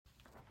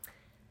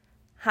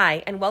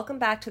Hi, and welcome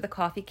back to the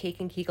Coffee, Cake,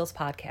 and Kegels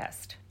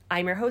podcast.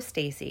 I'm your host,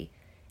 Stacy,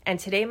 and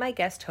today my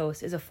guest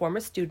host is a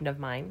former student of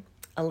mine,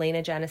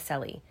 Elena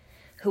Jannicelli,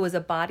 who is a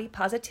body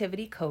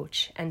positivity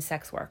coach and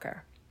sex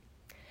worker.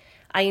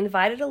 I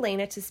invited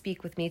Elena to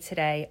speak with me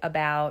today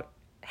about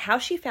how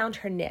she found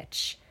her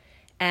niche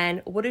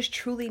and what has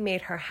truly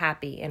made her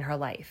happy in her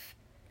life.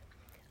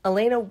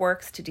 Elena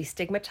works to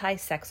destigmatize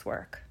sex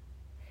work,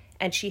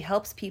 and she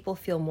helps people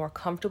feel more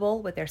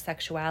comfortable with their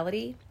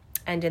sexuality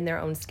and in their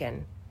own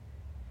skin.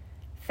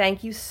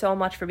 Thank you so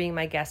much for being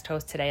my guest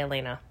host today,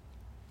 Elena.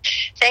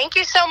 Thank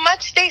you so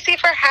much, Stacy,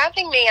 for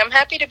having me. I'm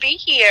happy to be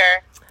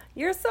here.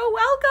 You're so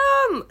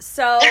welcome.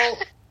 So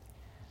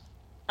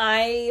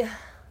I'm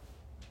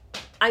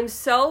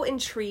so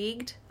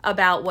intrigued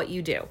about what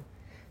you do.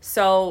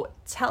 So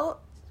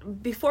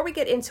before we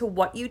get into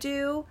what you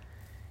do,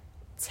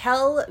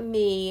 tell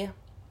me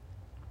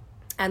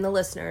and the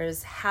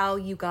listeners how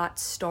you got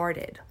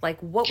started. Like,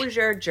 what was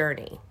your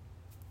journey?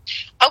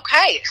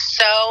 Okay,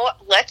 so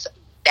let's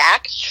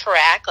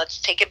backtrack. Let's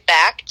take it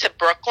back to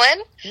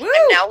Brooklyn. Woo!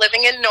 I'm now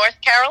living in North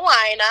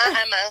Carolina.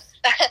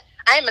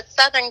 I'm a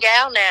Southern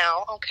gal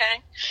now,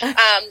 okay?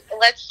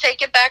 Let's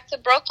take it back to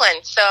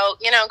Brooklyn. So,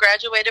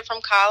 graduated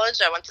from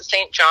college. I went to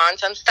St.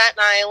 John's on Staten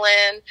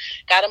Island,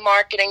 got a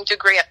marketing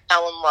degree. I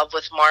fell in love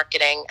with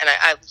marketing, and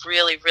I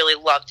really,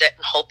 really loved it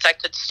and hoped I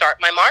could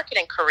start my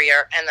marketing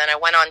career. And then I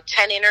went on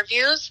 10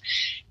 interviews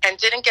and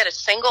didn't get a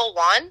single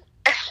one.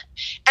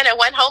 And I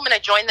went home and I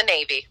joined the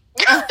Navy.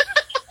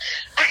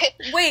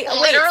 Wait,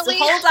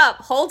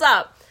 hold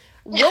up.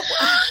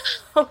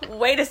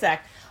 Wait a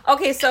sec.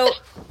 Okay, so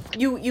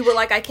you were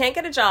like, I can't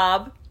get a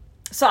job,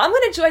 so I'm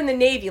going to join the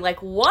Navy.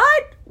 Like,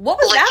 what? What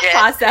was that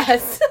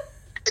process?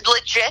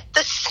 Legit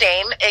the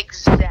same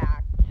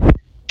exact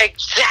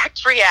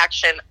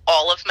reaction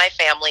all of my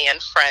family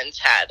and friends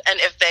had. And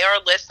if they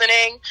are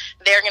listening,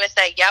 they're going to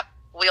say, yep,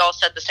 we all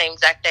said the same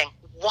exact thing.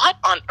 What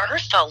on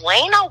earth,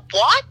 Elena?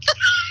 What?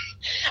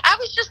 I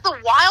was just a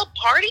wild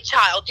party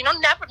child.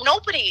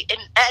 Nobody in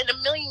a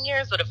million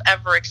years would have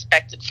ever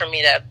expected for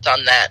me to have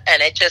done that.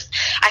 And I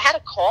had a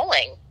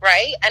calling,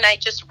 right? And I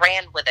just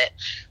ran with it.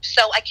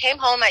 So I came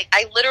home.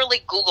 I literally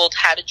Googled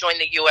how to join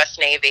the U.S.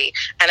 Navy.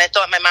 And I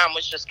thought my mom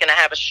was just going to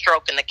have a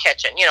stroke in the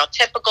kitchen.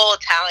 Typical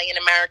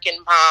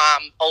Italian-American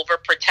mom,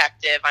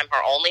 overprotective. I'm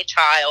her only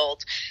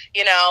child,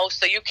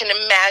 So you can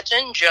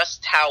imagine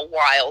just how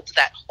wild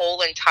that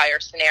whole entire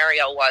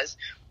scenario was.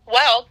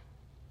 Well,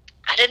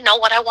 I didn't know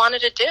what I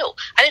wanted to do.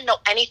 I didn't know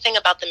anything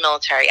about the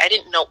military. I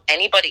didn't know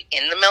anybody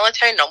in the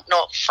military, no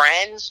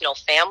friends, no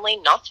family,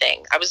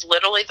 nothing. I was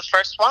literally the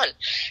first one.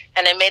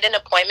 And I made an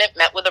appointment,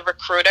 met with a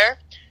recruiter,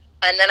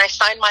 and then I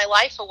signed my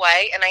life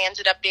away, and I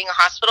ended up being a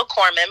hospital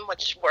corpsman,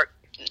 which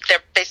they're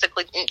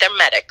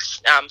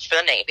medics for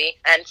the Navy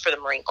and for the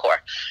Marine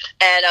Corps.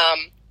 And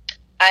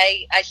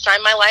I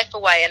signed my life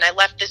away, and I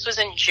left. This was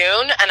in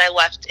June, and I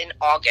left in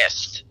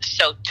August.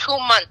 So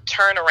 2-month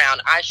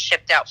turnaround, I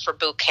shipped out for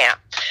boot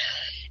camp.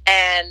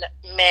 And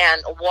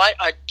man, what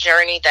a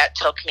journey that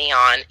took me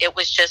on. It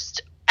was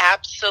just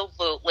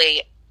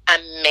absolutely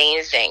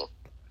amazing.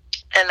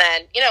 And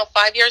then,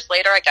 5 years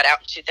later, I got out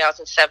in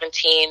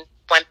 2017.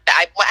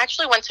 I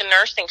actually went to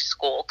nursing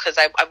school because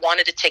I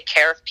wanted to take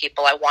care of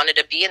people. I wanted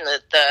to be in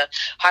the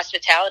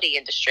hospitality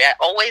industry. I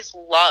always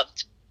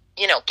loved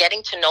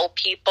getting to know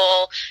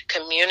people,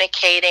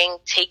 communicating,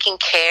 taking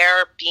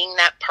care, being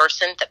that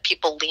person that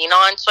people lean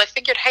on. So I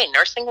figured, hey,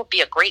 nursing would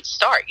be a great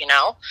start,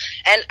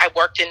 And I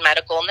worked in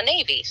medical in the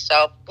Navy.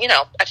 So,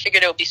 I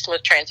figured it would be a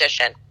smooth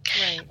transition.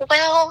 Right.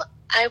 Well,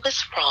 I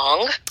was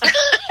wrong.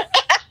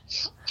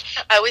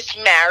 I was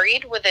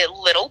married with a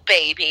little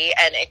baby,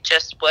 and it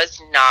just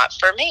was not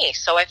for me.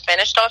 So I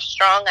finished off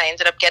strong. I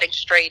ended up getting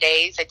straight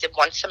A's. I did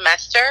one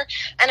semester,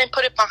 and I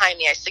put it behind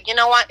me. I said, you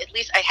know what? At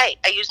least I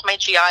used my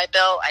GI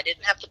Bill. I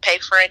didn't have to pay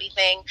for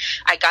anything.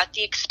 I got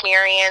the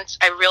experience.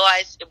 I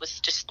realized it was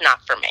just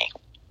not for me.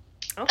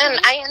 Okay. And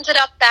I ended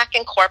up back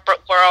in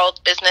corporate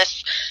world,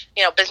 business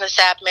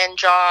admin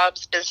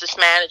jobs, business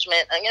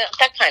management,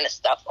 that kind of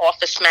stuff,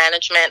 office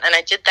management. And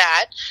I did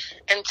that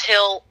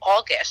until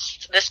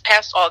this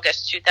past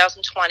August,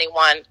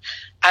 2021.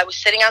 I was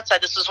sitting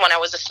outside. This was when I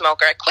was a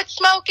smoker. I quit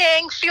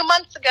smoking a few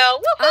months ago.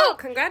 Woo-hoo! Oh,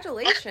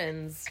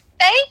 congratulations.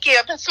 Thank you.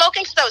 I've been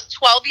smoking since I was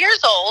 12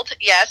 years old.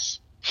 Yes.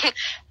 When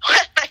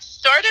I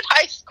started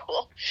high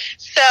school.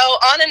 So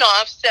on and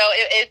off. So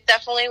it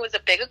definitely was a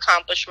big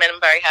accomplishment.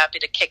 I'm very happy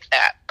to kick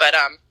that. But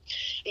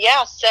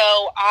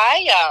so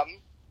I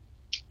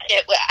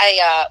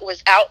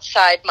was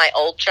outside my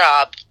old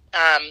job,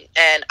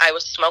 and I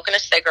was smoking a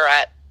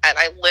cigarette, and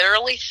I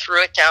literally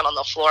threw it down on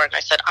the floor, and I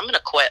said, I'm going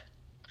to quit.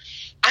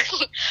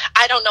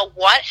 I don't know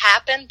what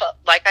happened, but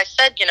like I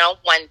said,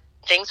 when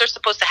things are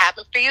supposed to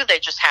happen for you, they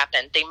just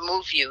happen. They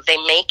move you. They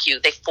make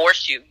you. They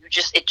force you.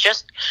 It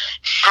just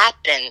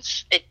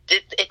happens.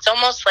 It's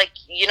almost like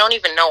you don't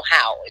even know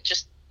how. It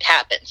just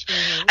happens.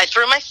 Mm-hmm. I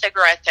threw my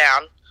cigarette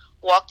down,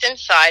 walked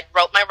inside,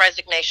 wrote my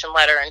resignation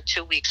letter. In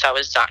 2 weeks, I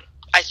was done.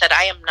 I said,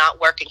 I am not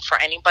working for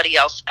anybody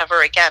else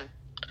ever again.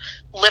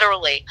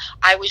 Literally,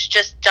 I was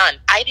just done.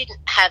 I didn't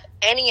have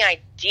any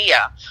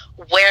idea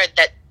where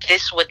that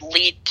this would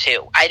lead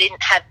to. I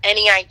didn't have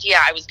any idea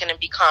I was going to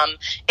become,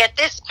 at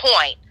this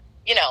point,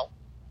 you know,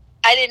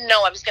 I didn't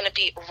know I was going to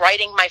be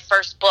writing my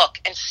first book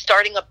and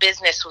starting a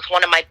business with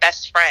one of my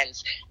best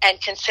friends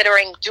and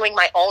considering doing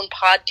my own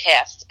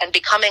podcast and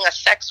becoming a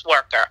sex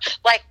worker.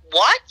 Like,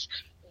 what?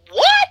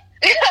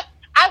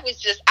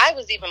 I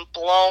was even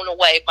blown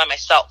away by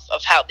myself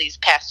of how these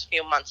past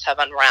few months have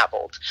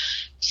unraveled.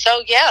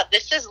 So yeah,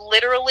 this is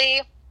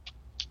literally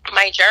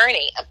my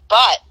journey.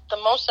 But the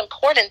most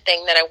important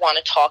thing that I want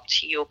to talk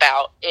to you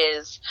about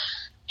is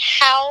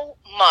how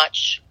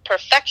much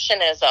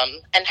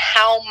perfectionism and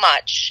how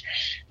much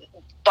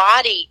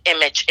body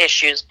image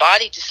issues,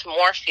 body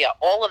dysmorphia,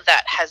 all of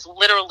that has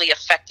literally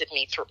affected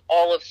me through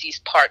all of these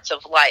parts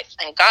of life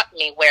and got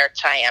me where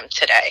I am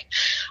today.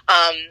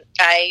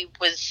 I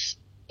was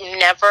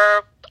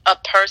never a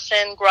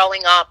person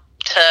growing up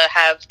to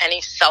have any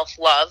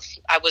self-love.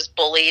 I was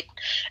bullied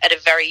at a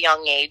very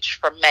young age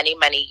for many,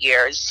 many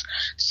years.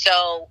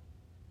 So,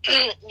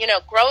 you know,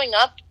 growing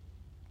up,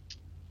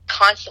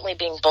 constantly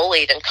being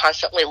bullied and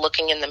constantly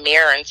looking in the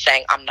mirror and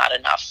saying, I'm not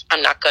enough.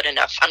 I'm not good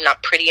enough. I'm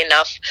not pretty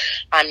enough.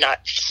 I'm not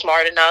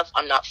smart enough.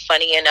 I'm not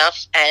funny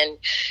enough. And,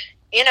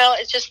 you know,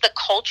 it's just the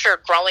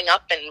culture growing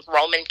up in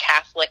Roman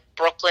Catholic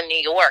Brooklyn, New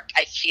York.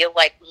 I feel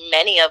like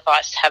many of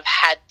us have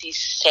had these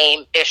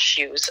same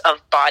issues of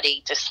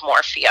body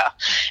dysmorphia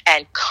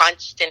and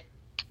constant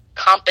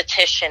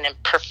competition and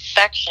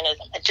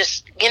perfectionism. And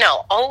just, you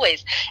know,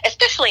 always,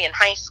 especially in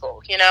high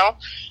school, you know,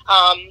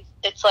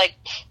 it's like,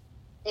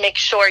 make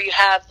sure you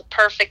have the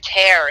perfect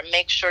hair and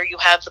make sure you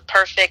have the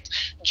perfect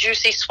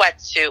juicy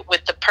sweatsuit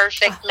with the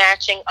perfect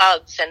matching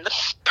Uggs and the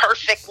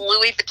perfect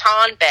Louis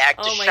Vuitton bag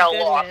to show off.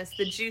 Oh my goodness,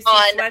 the juicy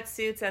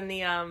sweatsuits and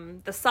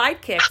the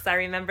sidekicks, I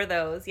remember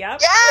those,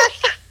 yep.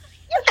 Yes!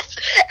 Yes!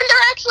 And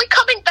they're actually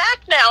coming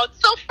back now. It's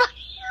so funny.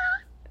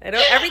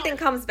 Everything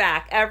comes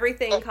back.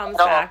 Everything comes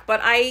back. But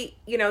I,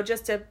 you know,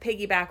 just to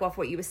piggyback off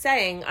what you were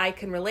saying, I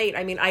can relate.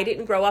 I mean, I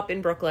didn't grow up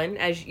in Brooklyn,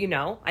 as you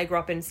know. I grew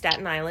up in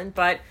Staten Island,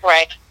 but...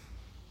 Right.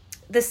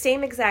 The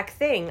same exact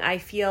thing. I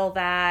feel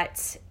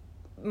that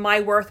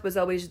my worth was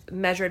always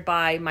measured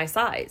by my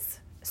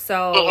size.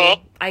 So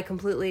I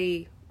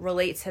completely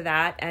relate to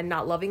that, and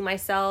not loving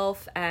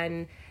myself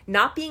and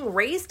not being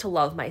raised to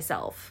love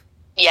myself.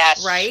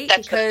 Yes. Right?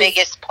 That's because the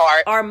biggest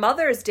part. Our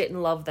mothers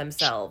didn't love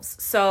themselves.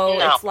 So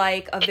it's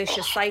like a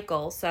vicious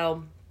cycle.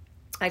 So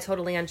I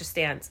totally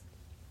understand.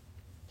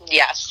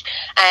 Yes.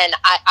 And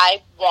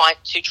I want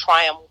to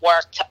try and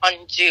work to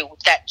undo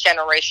that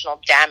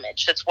generational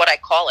damage. That's what I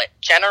call it.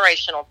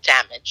 Generational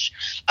damage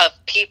of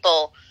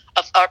people,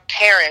 of our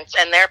parents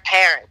and their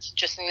parents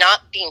just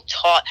not being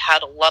taught how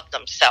to love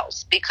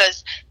themselves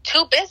because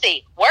too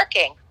busy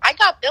working. I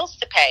got bills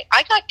to pay.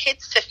 I got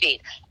kids to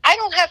feed. I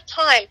don't have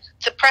time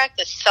to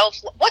practice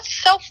self-love. What's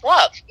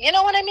self-love? You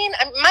know what I mean?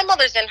 My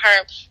mother's in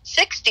her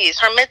 60s,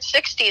 her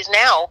mid-60s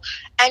now,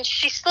 and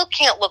she still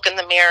can't look in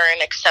the mirror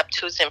and accept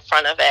who's in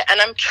front of it. And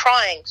I'm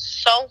trying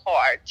so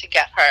hard to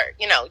get her,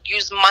 you know,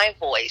 use my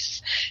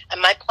voice and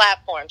my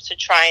platforms to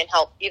try and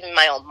help even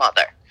my own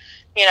mother,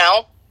 you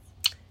know?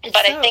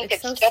 But I think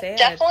it's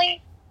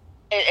definitely,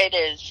 it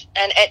is.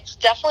 And it's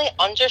definitely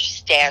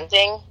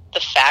understanding the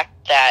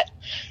fact that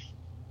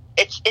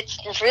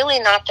it's really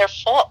not their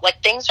fault.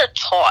 Like, things are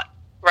taught,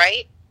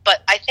 right?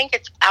 But I think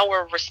it's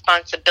our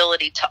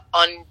responsibility to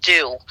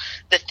undo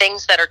the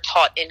things that are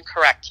taught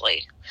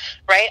incorrectly,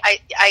 right?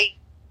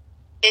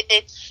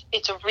 It's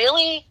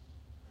really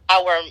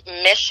our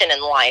mission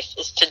in life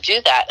is to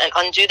do that and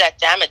undo that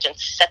damage and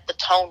set the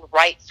tone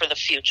right for the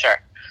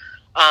future.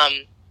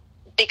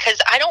 Because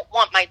I don't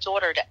want my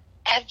daughter to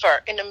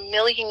ever in a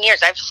million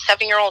years, I have a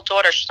 7-year-old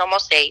daughter, she's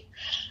almost 8.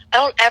 I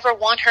don't ever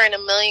want her in a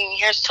million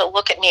years to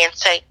look at me and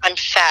say, I'm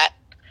fat,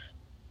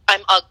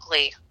 I'm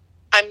ugly,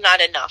 I'm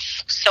not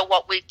enough. So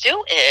what we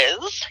do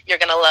is, you're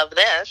going to love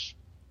this,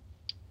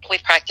 we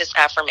practice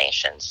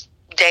affirmations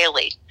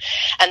daily.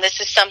 And this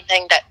is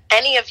something that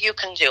any of you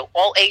can do,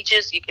 all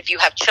ages. If you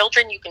have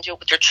children, you can do it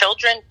with your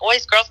children,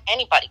 boys, girls,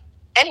 anybody.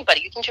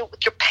 You can do it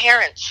with your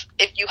parents.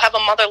 If you have a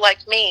mother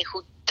like me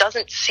who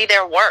doesn't see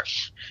their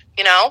worth,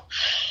 you know,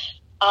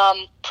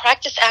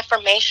 practice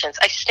affirmations.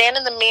 I stand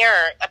in the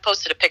mirror. I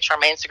posted a picture on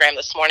my Instagram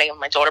this morning of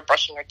my daughter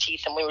brushing her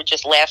teeth, and we were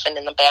just laughing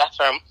in the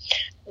bathroom.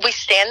 We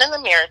stand in the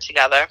mirror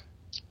together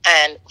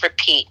and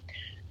repeat.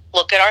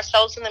 Look at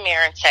ourselves in the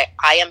mirror and say,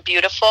 I am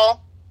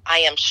beautiful, I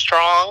am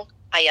strong,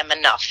 I am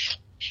enough.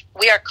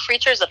 We are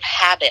creatures of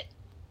habit,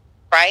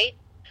 right?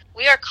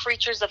 We are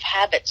creatures of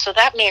habit. So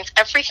that means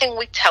everything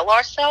we tell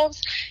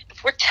ourselves,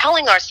 if we're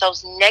telling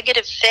ourselves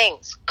negative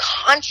things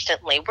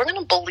constantly, we're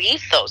going to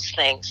believe those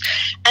things.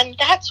 And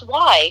that's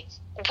why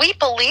we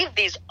believe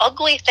these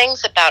ugly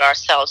things about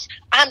ourselves.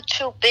 I'm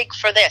too big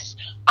for this.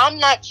 I'm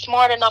not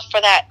smart enough for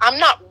that. I'm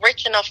not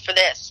rich enough for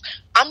this.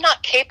 I'm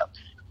not capable.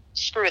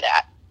 Screw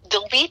that.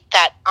 Delete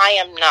that I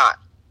am not.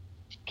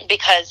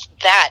 Because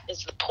that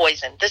is the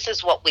poison. This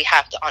is what we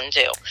have to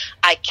undo.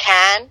 I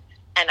can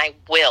and I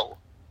will.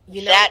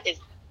 You know, that is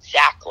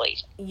Exactly.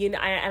 And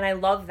I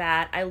love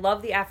that. I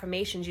love the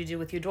affirmations you do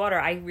with your daughter.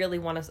 I really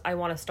want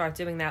to start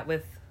doing that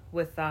with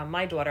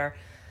my daughter,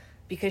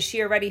 because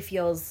she already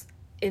feels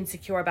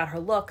insecure about her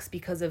looks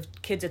because of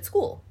kids at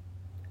school.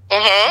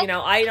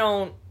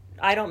 Mm-hmm.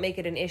 I don't make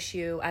it an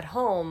issue at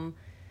home,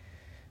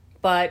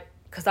 but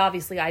because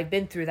obviously I've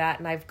been through that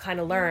and I've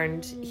kind of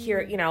learned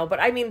here, but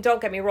I mean,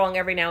 don't get me wrong,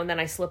 every now and then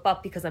I slip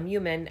up because I'm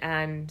human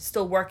and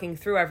still working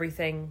through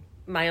everything,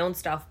 my own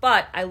stuff.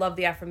 But I love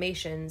the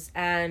affirmations,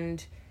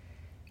 and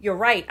you're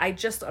right. I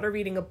just started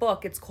reading a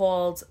book. It's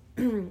called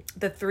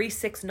The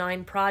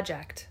 369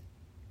 Project.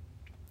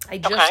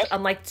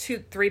 I'm like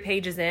 2-3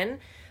 pages in,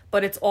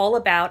 but it's all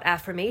about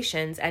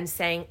affirmations and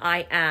saying,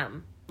 I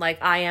am.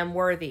 Like, I am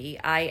worthy.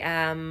 I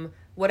am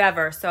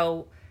whatever.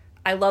 So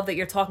I love that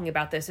you're talking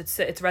about this.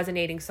 It's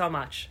resonating so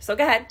much. So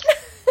go ahead.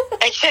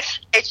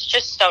 It's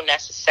just so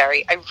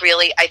necessary. I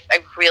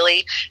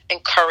really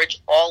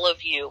encourage all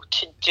of you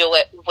to do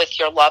it with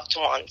your loved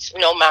ones,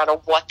 no matter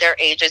what their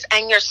age is,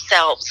 and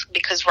yourselves,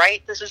 because,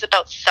 right, this is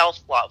about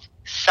self-love,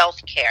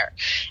 self-care.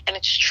 And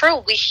it's true.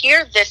 We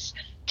hear this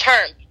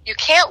term, you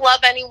can't love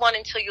anyone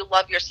until you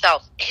love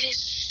yourself. It is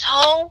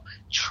so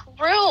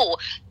true.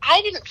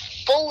 I didn't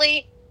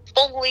fully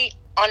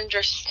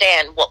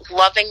understand what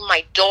loving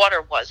my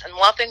daughter was and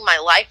loving my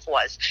life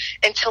was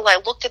until I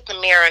looked at the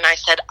mirror and I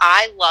said,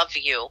 I love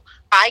you.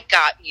 I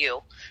got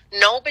you.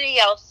 Nobody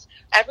else,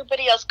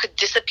 everybody else could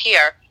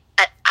disappear.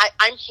 And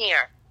I'm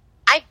here.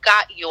 I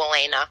got you,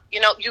 Elena.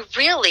 You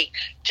really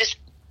just,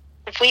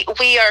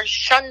 we are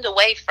shunned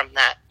away from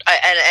that.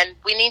 And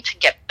we need to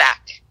get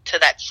back to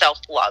that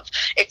self-love.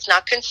 It's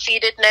not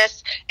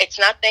conceitedness. It's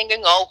not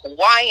thinking, oh, who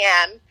I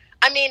am.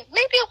 I mean,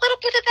 maybe a little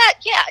bit of that.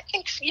 Yeah, I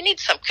think you need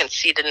some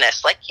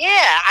conceitedness. Like, yeah,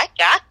 I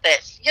got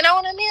this. You know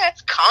what I mean?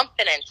 That's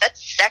confidence.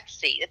 That's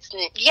sexy.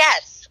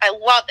 Yes, I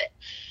love it.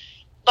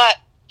 But,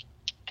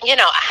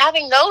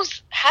 having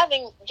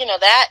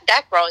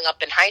that growing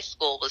up in high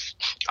school was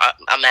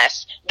a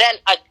mess. Then,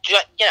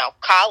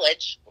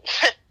 college,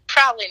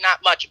 probably not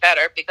much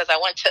better, because I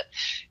went to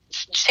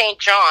St.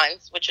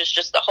 John's, which is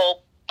just a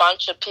whole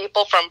bunch of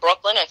people from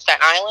Brooklyn and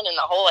Staten Island and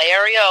the whole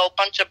area, a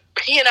bunch of,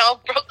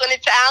 Brooklyn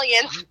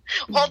Italians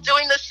all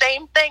doing the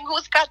same thing.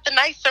 Who's got the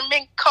nicer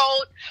mink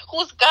coat?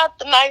 Who's got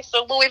the nicer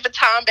Louis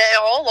Vuitton bag?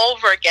 All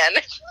over again.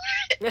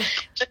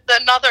 Just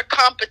another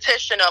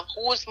competition of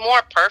who's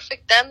more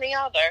perfect than the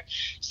other.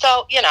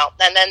 So,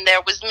 and then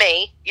there was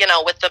me,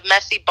 with the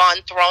messy bun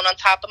thrown on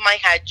top of my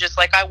head, just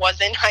like I was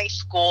in high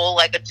school,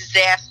 like a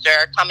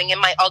disaster, coming in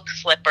my Ugg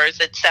slippers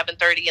at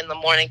 7:30 in the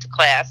morning to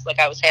class, like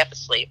I was half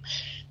asleep.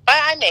 But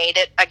I made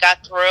it. I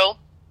got through.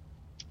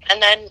 And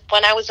then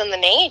when I was in the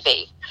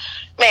Navy,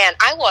 man,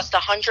 I lost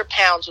 100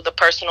 pounds with a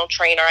personal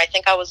trainer. I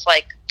think I was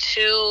like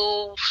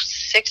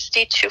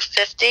 260,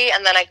 250.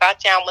 And then I got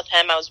down with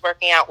him. I was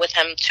working out with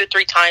him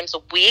 2-3 times a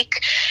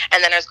week.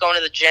 And then I was going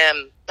to the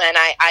gym. And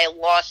I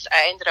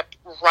ended up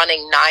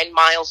running 9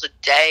 miles a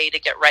day to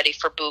get ready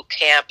for boot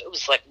camp. It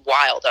was like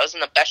wild. I was in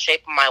the best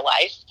shape of my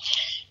life.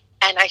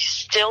 And I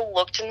still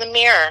looked in the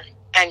mirror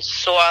and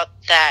saw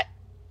that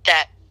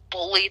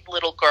bullied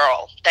little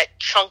girl, that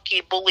chunky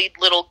bullied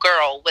little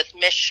girl with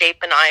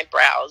misshapen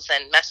eyebrows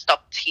and messed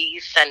up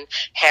teeth and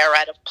hair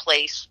out of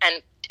place.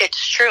 And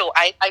it's true.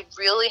 I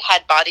really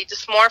had body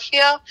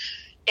dysmorphia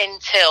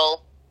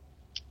until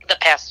the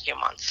past few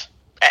months.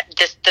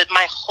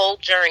 My whole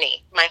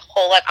journey, my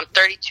whole life, I'm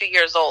 32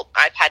 years old.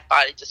 I've had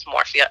body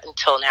dysmorphia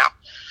until now.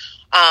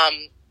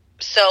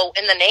 So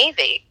in the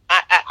Navy,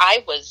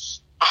 I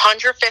was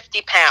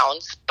 150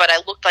 pounds, but I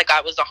looked like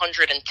I was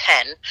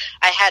 110.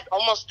 I had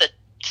almost a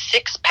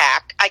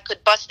 6-pack. I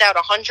could bust out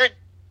 100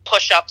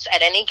 push-ups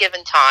at any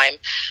given time.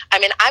 I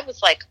mean, I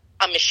was like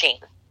a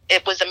machine.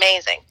 It was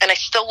amazing. And I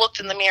still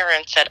looked in the mirror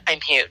and said, I'm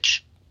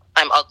huge.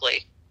 I'm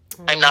ugly.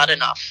 I'm not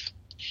enough.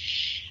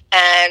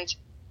 And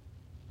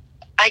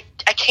I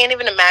can't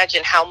even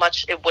imagine how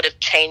much it would have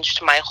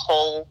changed my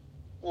whole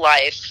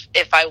life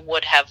if I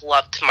would have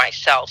loved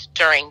myself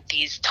during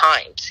these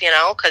times,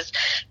 because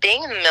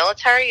being in the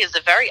military is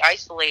a very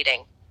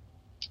isolating.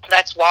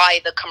 That's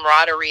why the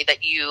camaraderie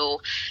that you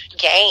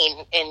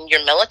gain in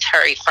your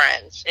military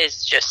friends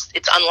is just,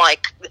 it's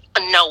unlike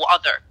no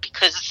other,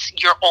 because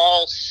you're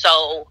all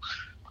so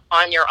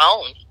on your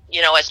own,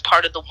 as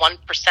part of the 1%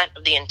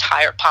 of the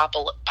entire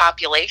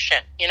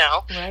population,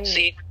 Right. So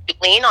you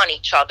lean on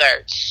each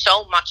other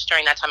so much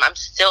during that time. I'm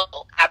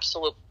still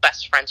absolute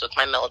best friends with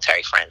my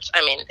military friends.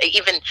 I mean,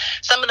 even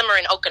some of them are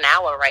in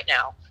Okinawa right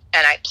now.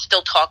 And I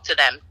still talk to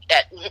them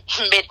at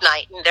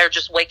midnight, and they're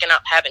just waking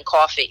up having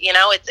coffee.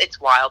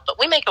 It's wild, but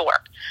we make it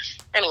work.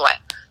 Anyway,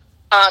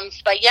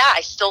 but yeah,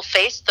 I still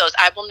face those.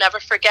 I will never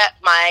forget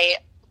my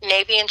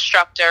Navy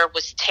instructor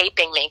was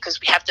taping me,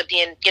 because we have to be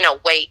in,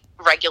 weight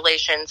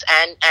regulations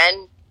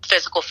and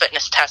physical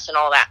fitness tests and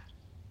all that.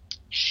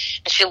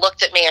 And she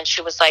looked at me and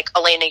she was like,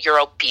 Elena, you're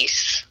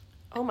obese.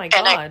 Oh my God.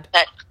 And I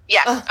said,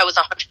 yes, I was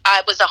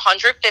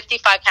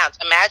 155 pounds.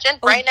 Imagine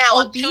right now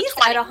I'm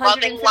 220,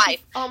 loving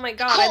life. Oh my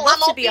God, Cool, I'd love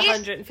I'm to be obese.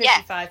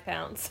 155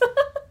 pounds.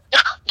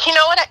 You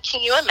know what?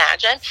 Can you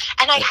imagine?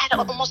 And I had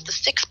almost a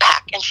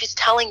 6-pack, and she's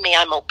telling me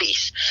I'm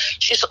obese.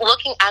 She's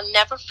looking, I'll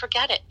never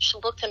forget it. She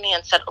looked at me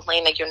and said,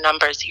 Elena, your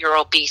numbers, you're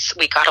obese.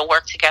 We got to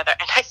work together.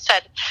 And I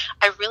said,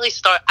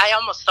 I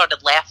almost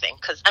started laughing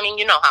because, I mean,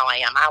 you know how I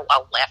am.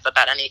 I'll laugh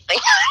about anything.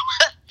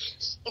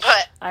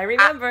 But I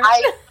remember.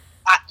 I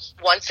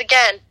once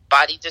again,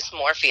 body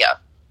dysmorphia.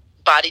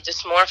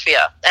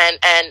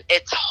 And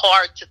it's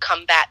hard to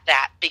combat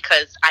that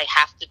because I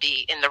have to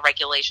be in the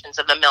regulations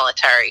of the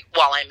military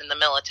while I'm in the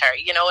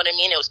military. You know what I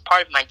mean? It was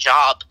part of my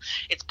job.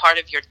 It's part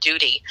of your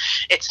duty.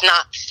 It's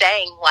not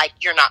saying like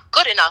you're not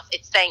good enough.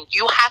 It's saying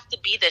you have to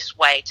be this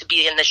way to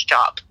be in this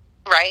job,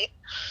 right?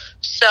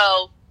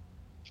 So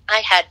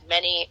I had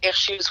many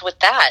issues with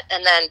that.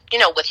 And then, you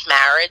know, with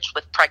marriage,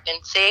 with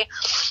pregnancy,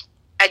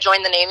 I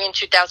joined the Navy in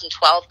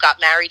 2012, got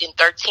married in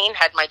 13,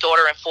 had my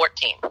daughter in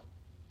 14.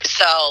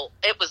 So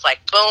it was like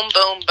boom,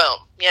 boom,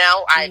 boom. You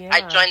know,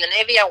 I joined the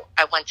Navy.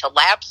 I went to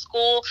lab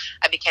school.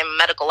 I became a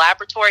medical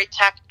laboratory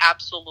tech.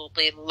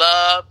 Absolutely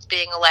loved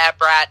being a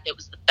lab rat. It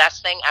was the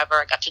best thing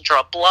ever. I got to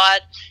draw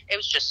blood. It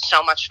was just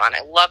so much fun.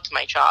 I loved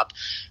my job.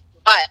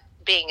 But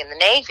being in the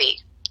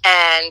Navy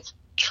and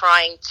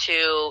trying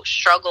to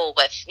struggle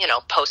with, you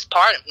know,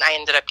 postpartum, I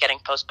ended up getting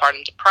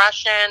postpartum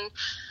depression,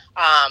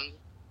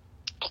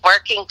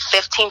 working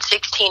 15,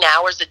 16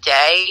 hours a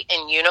day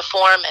in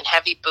uniform and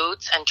heavy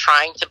boots and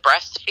trying to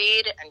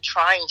breastfeed and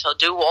trying to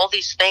do all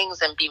these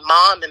things and be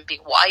mom and be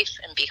wife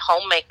and be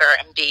homemaker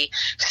and be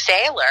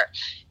sailor.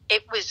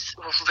 It was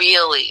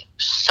really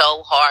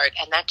so hard,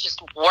 and that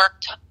just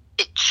worked.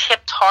 It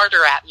chipped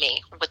harder at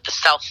me with the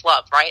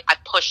self-love, right? I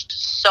pushed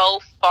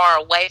so far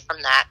away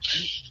from that.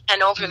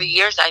 And over the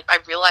years, I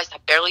realized I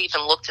barely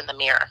even looked in the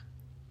mirror.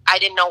 I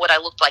didn't know what I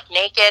looked like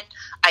naked.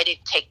 I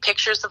didn't take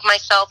pictures of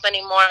myself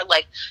anymore.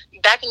 Like,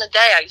 back in the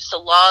day, I used to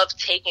love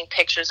taking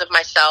pictures of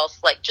myself,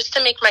 like, just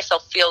to make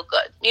myself feel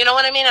good. You know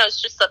what I mean? It was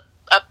just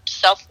a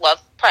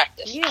self-love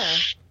practice. Yeah.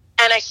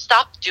 And I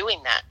stopped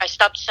doing that. I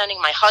stopped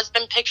sending my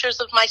husband pictures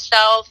of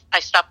myself. I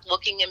stopped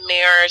looking in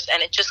mirrors,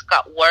 and it just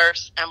got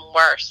worse and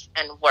worse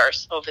and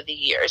worse over the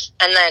years.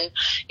 And then,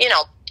 you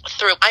know,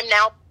 I'm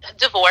now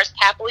divorced,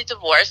 happily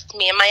divorced.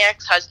 Me and my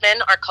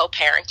ex-husband are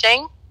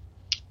co-parenting.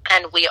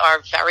 And we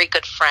are very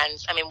good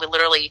friends. I mean,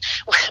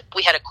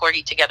 we had a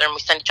corgi together, and we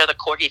sent each other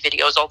corgi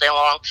videos all day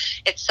long.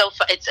 It's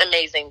it's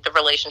amazing, the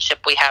relationship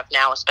we have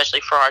now,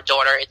 especially for our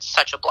daughter. It's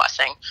such a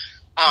blessing.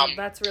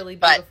 That's really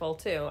beautiful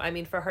too. I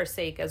mean, for her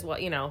sake as well,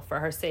 you know, for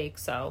her sake.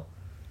 So.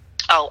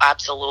 Oh,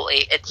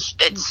 absolutely.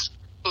 It's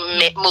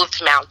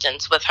moved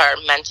mountains with her,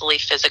 mentally,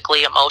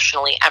 physically,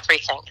 emotionally,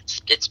 everything.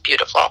 It's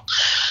beautiful.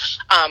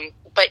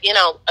 But, you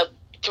know,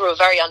 through a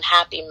very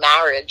unhappy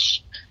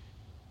marriage,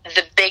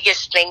 the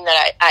biggest thing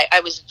that I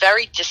was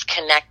very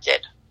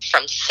disconnected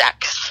from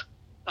sex.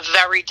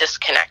 Very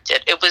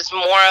disconnected. It was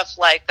more of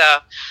like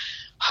a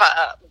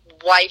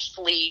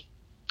wifely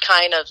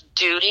kind of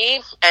duty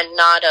and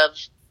not of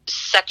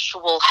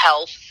sexual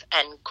health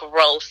and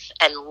growth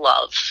and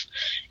love.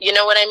 You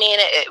know what I mean?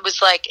 It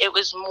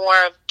was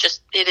more of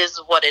just, it is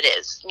what it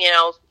is. You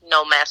know,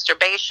 no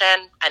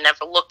masturbation. I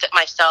never looked at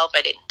myself.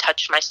 I didn't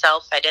touch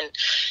myself.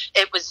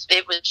 It was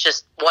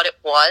just what it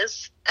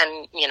was.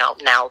 And, you know,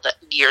 now that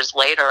years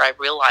later, I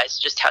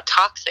realized just how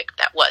toxic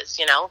that was,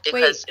 you know,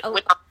 because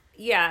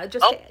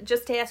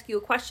just to ask you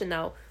a question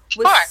though,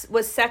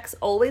 was sex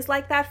always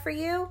like that for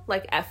you?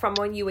 Like from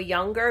when you were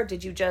younger,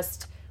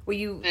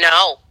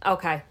 No.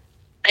 Okay.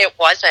 It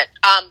wasn't.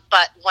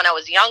 But when I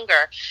was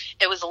younger,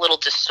 it was a little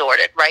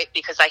distorted, right?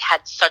 Because I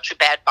had such a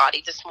bad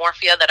body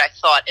dysmorphia that I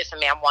thought if a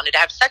man wanted to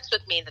have sex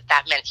with me,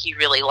 that meant he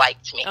really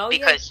liked me. Oh,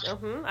 because,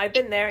 yeah. I've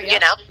been there, yeah. You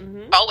know?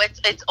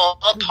 It's all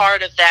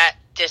part of that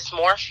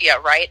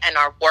dysmorphia, right? And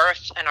our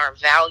worth and our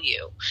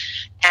value.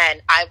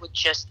 And I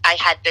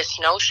had this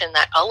notion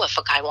that, if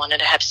a guy wanted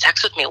to have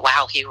sex with me,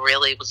 wow, he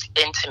really was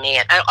into me.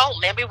 And,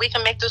 maybe we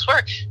can make this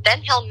work.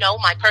 Then he'll know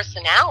my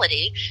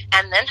personality,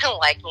 and then he'll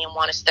like me and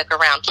want to stick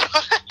around.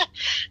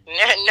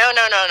 No.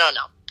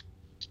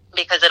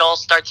 Because it all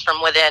starts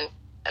from within,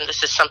 and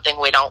this is something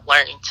we don't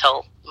learn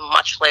until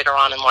much later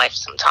on in life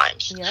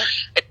sometimes. Yep.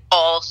 It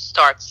all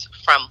starts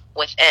from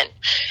within.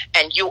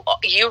 And you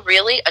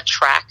really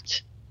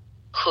attract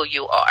who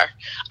you are.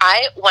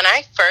 When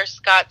I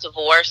first got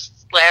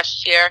divorced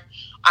last year,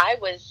 I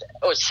was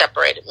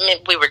separated. I mean,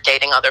 we were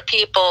dating other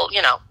people,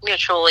 you know,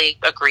 mutually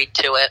agreed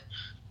to it.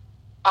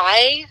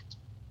 I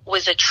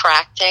was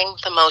attracting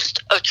the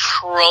most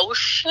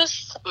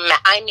atrocious,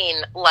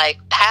 like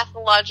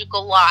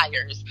pathological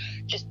liars,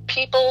 just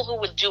people who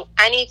would do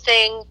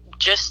anything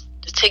just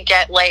to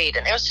get laid.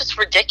 And it was just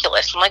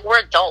ridiculous. I'm like, we're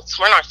adults.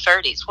 We're in our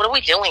 30s. What are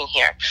we doing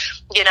here?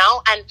 You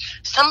know? And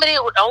somebody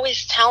would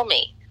always tell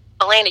me,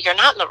 Elena, you're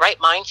not in the right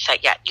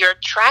mindset yet. You're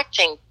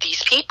attracting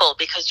these people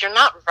because you're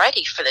not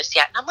ready for this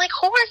yet. And I'm like,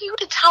 who are you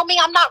to tell me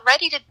I'm not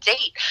ready to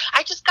date?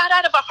 I just got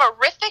out of a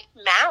horrific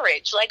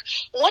marriage. Like,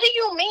 what do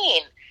you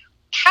mean?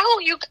 How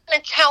are you going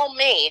to tell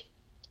me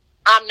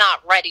I'm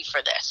not ready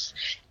for this?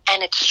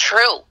 And it's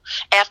true.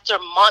 After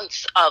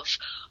months of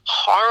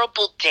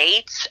horrible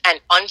dates and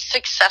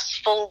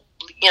unsuccessful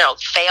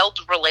failed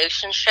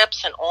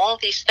relationships and all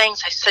these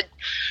things, I said,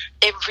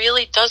 it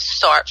really does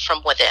start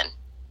from within.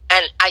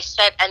 And I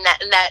said, and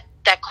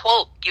that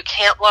quote, you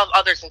can't love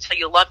others until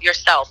you love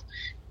yourself,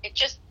 it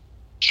just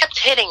kept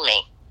hitting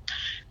me.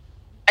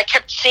 I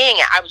kept seeing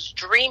it. I was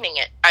dreaming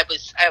it. I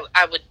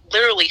would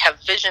literally have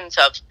visions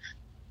of,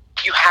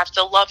 you have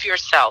to love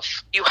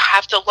yourself. You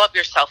have to love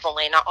yourself,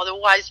 Elena.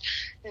 Otherwise,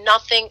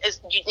 nothing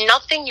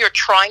you're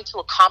trying to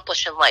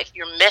accomplish in life,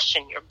 your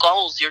mission, your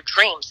goals, your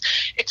dreams,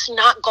 it's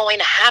not going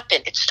to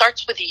happen. It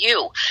starts with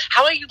you.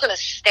 How are you going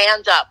to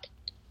stand up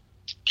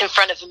in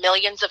front of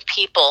millions of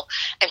people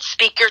and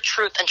speak your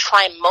truth and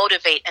try and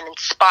motivate and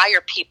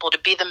inspire people to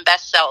be their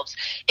best selves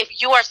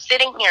if you are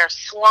sitting here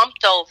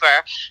slumped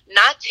over,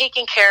 not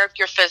taking care of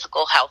your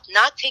physical health,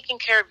 not taking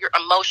care of your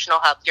emotional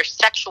health, your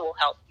sexual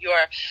health,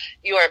 your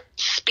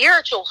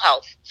spiritual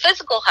health,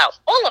 physical health,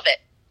 all of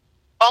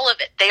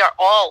it. They are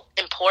all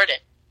important.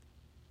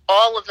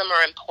 All of them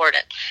are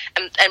important.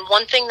 And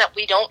one thing that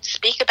we don't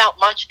speak about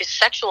much is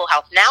sexual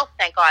health. Now,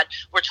 thank God,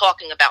 we're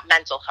talking about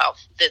mental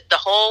health. The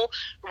whole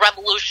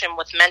revolution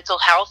with mental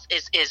health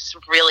is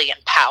really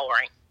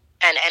empowering.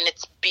 And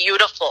it's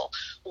beautiful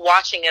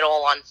watching it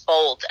all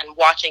unfold and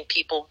watching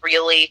people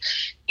really,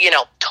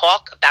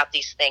 talk about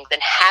these things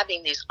and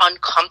having these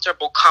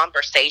uncomfortable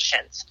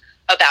conversations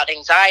about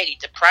anxiety,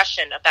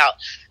 depression, about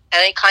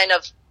any kind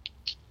of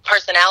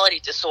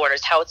personality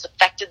disorders, how it's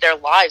affected their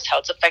lives, how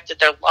it's affected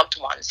their loved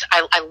ones.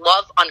 I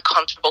love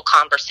uncomfortable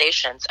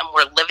conversations, and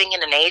we're living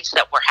in an age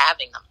that we're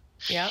having them.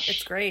 Yeah,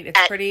 it's great.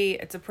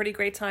 It's a pretty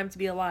great time to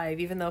be alive,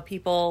 even though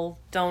people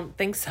don't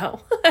think so.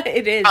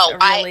 It is.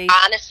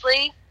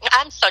 Honestly,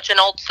 I'm such an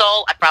old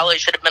soul. I probably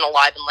should have been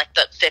alive in like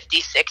the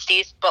 50s,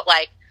 60s, but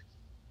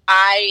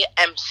I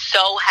am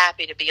so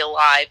happy to be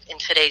alive in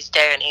today's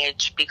day and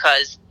age,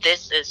 because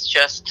this is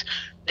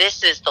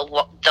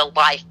the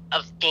life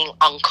of being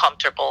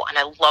uncomfortable. And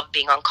I love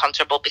being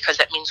uncomfortable because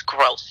it means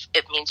growth.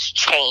 It means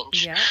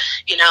change. Yeah.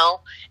 You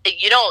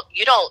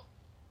don't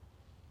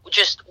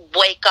just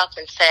wake up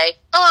and say,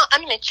 oh,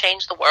 I'm going to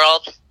change the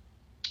world.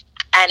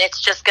 And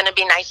it's just going to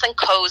be nice and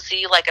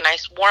cozy, like a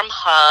nice warm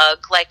hug.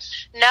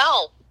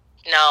 No,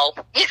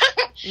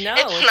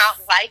 it's not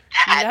like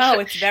that. No,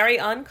 it's very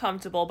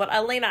uncomfortable. But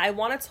Elena, I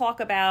want to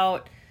talk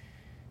about,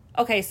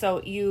 okay,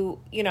 so you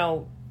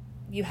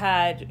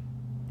had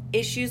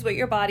issues with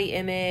your body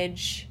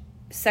image,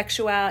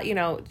 sexuality,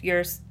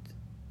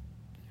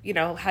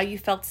 how you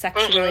felt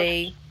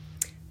sexually.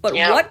 Mm-hmm. But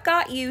yeah. What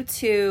got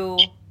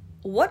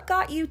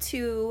you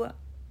to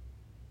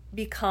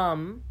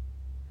become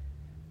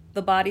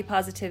the body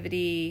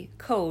positivity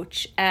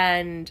coach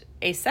and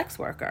a sex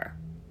worker?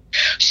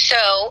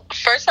 So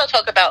first I'll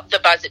talk about the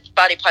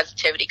body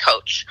positivity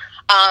coach.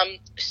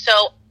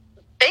 So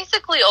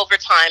basically over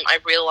time I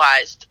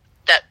realized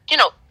that,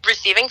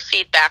 receiving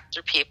feedback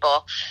through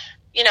people,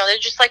 they're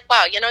just like,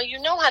 wow, you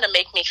know how to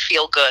make me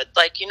feel good.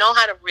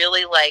 How to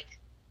really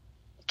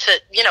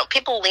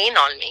people lean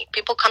on me.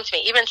 People come to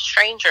me, even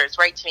strangers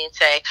write to me and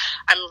say,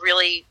 I'm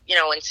really,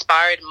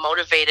 inspired and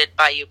motivated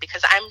by you,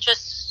 because I'm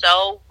just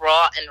so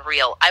raw and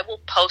real. I will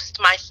post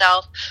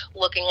myself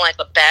looking like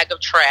a bag of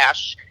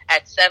trash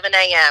at 7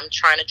 a.m.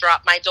 trying to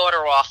drop my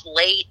daughter off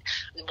late,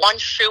 one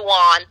shoe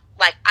on.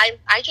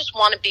 I just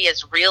want to be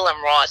as real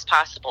and raw as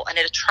possible, and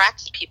it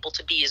attracts people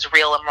to be as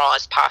real and raw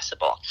as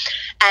possible.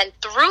 And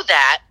through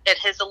that, it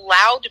has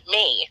allowed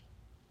me,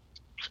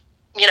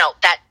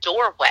 that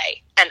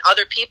doorway, and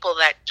other people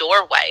that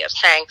doorway of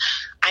saying,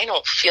 I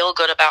don't feel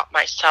good about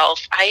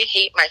myself. I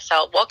hate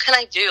myself. What can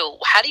I do?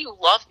 How do you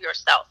love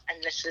yourself?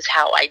 And this is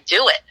how I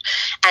do it.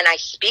 And I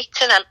speak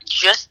to them,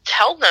 just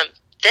tell them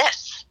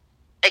this.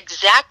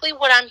 Exactly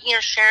what I'm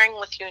here sharing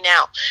with you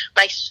now.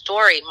 My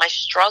story, my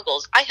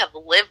struggles, I have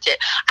lived it.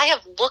 I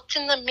have looked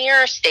in the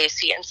mirror,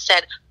 Stacy, and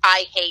said,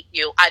 I hate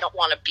you. I don't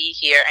want to be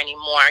here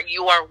anymore.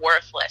 You are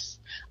worthless.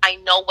 I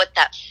know what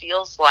that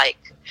feels like.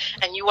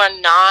 And you are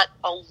not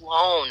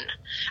alone.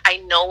 I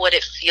know what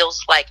it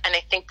feels like. And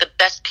I think the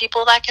best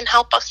people that can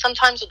help us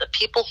sometimes are the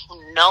people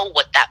who know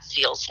what that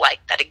feels like,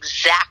 that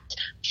exact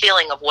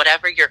feeling of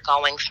whatever you're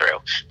going through.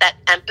 That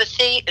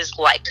empathy is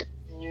like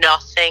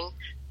nothing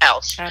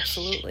else.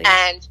 Absolutely.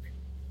 And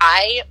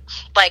I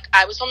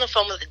was on the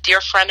phone with a dear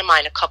friend of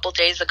mine a couple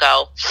days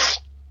ago,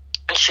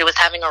 and she was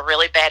having a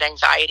really bad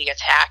anxiety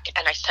attack.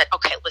 And I said,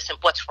 okay, listen,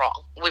 what's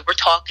wrong? We were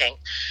talking.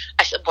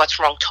 I said, what's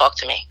wrong? Talk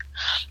to me.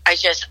 I'm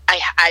just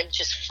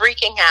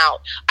freaking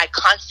out. I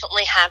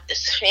constantly have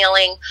this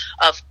feeling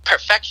of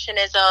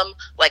perfectionism.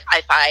 Like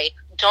if I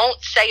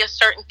don't say a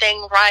certain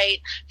thing right,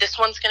 this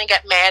one's going to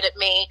get mad at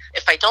me.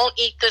 If I don't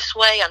eat this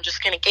way, I'm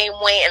just going to gain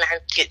weight and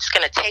it's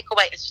going to take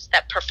away. It's just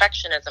that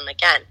perfectionism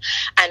again.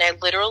 And I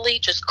literally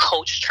just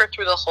coached her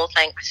through the whole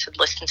thing. I said,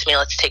 listen to me.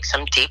 Let's take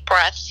some deep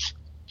breaths.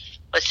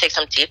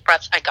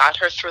 I got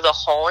her through the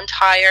whole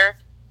entire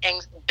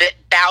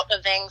bout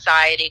of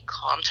anxiety,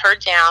 calmed her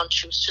down.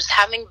 She was just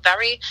having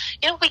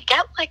we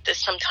get like this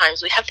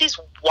sometimes. We have these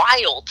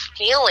wild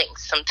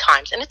feelings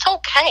sometimes, and it's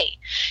okay.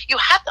 You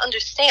have to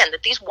understand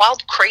that these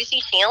wild, crazy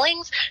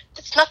feelings,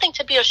 it's nothing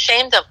to be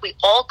ashamed of. We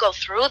all go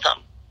through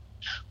them.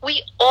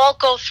 We all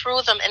go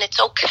through them, and it's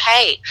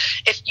okay.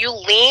 If you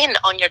lean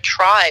on your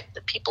tribe,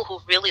 the people who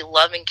really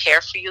love and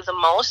care for you the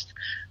most,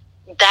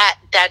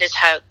 that is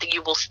how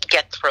you will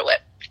get through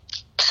it.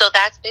 So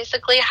that's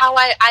basically how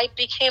I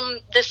became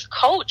this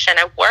coach, and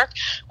I work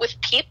with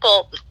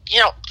people,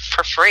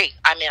 for free.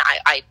 I mean,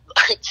 I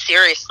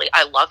seriously,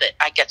 I love it.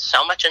 I get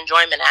so much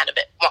enjoyment out of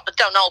it. Well, I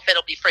don't know if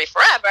it'll be free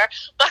forever,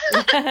 but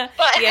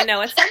yeah,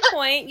 no, at some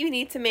point you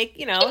need to make,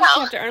 you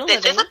have to earn a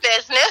living. This is a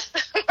business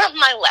of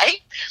my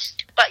life.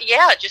 But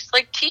yeah, just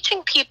like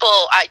teaching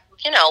people,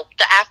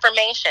 the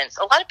affirmations.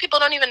 A lot of people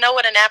don't even know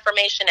what an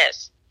affirmation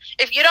is.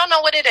 If you don't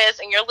know what it is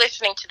and you're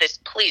listening to this,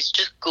 please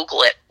just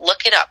Google it.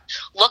 Look it up.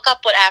 Look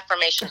up what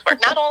affirmations work.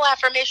 Not all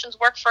affirmations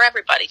work for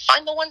everybody.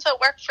 Find the ones that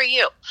work for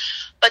you.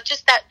 But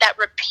just that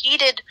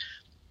repeated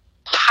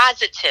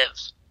positive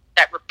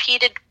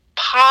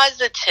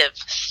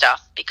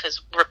stuff,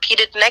 because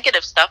repeated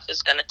negative stuff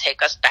is going to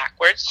take us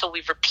backwards. So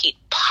we repeat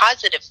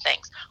positive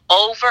things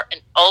over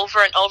and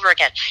over and over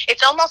again.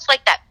 It's almost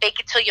like that fake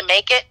it till you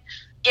make it.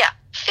 Yeah,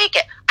 fake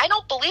it. I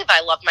don't believe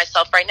I love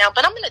myself right now,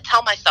 but I'm going to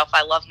tell myself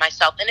I love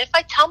myself. And if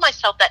I tell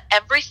myself that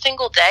every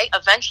single day,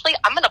 eventually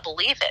I'm going to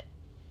believe it.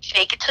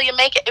 Fake it till you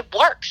make it. It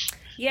works.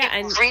 Yeah,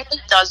 it really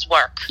does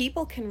work.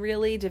 People can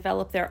really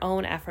develop their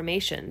own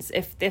affirmations.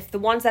 If the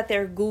ones that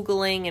they're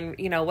Googling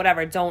and,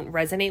 whatever don't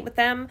resonate with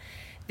them,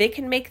 they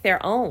can make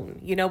their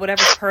own,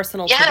 whatever's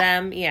personal to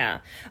them. Yeah.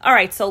 All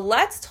right. So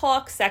let's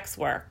talk sex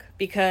work,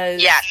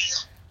 because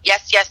Yes.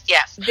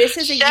 This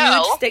is a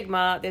huge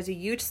stigma. There's a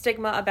huge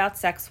stigma about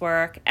sex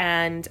work.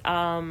 And,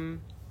 all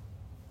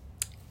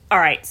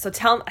right. So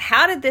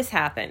how did this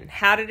happen?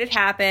 How did it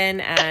happen?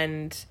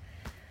 And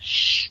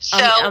so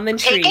I'm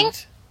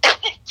intrigued.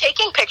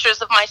 Taking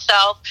pictures of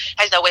myself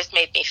has always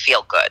made me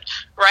feel good,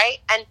 right?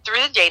 And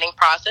through the dating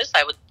process,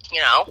 I would,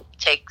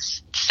 take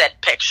said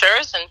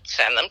pictures and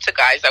send them to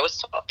guys I was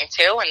talking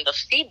to, and the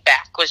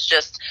feedback was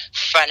just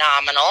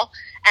phenomenal.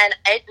 And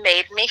it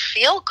made me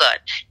feel good.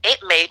 It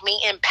made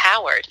me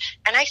empowered.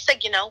 And I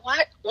said, you know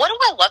what? What do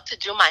I love to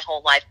do my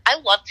whole life? I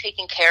love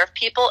taking care of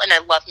people, and I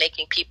love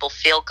making people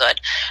feel good.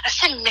 I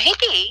said,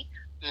 maybe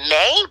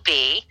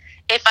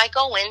if I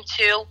go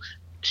into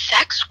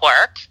sex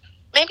work,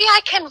 maybe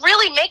I can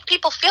really make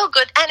people feel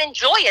good and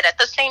enjoy it at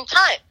the same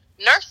time.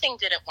 Nursing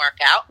didn't work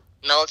out.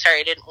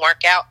 Military didn't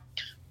work out.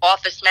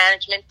 Office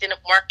management didn't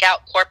work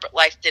out. Corporate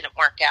life didn't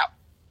work out.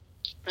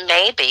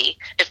 Maybe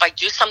if I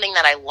do something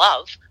that I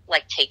love,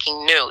 like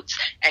taking nudes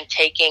and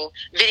taking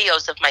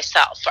videos of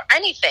myself or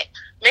anything,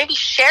 maybe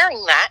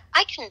sharing that,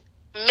 I can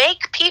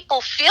make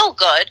people feel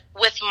good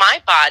with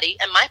my body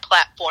and my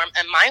platform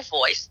and my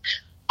voice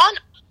on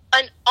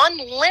an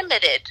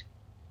unlimited,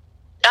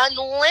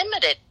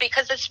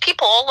 because there's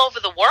people all over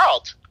the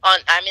world.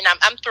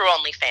 I'm through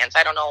OnlyFans.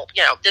 I don't know,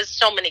 there's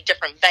so many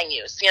different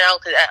venues,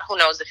 because who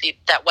knows if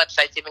that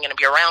website's even going to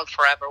be around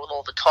forever with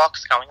all the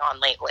talks going on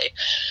lately.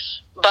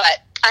 But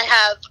I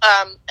have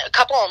a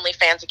couple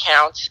OnlyFans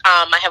accounts.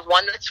 I have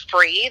one that's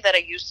free that I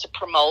use to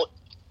promote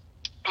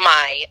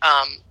my,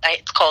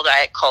 I call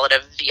it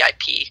a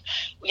VIP,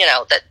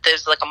 that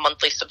there's like a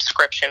monthly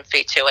subscription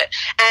fee to it.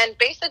 And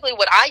basically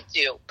what I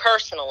do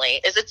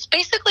personally is it's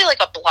basically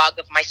like a blog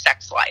of my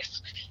sex life.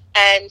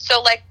 And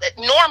so like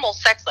normal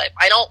sex life,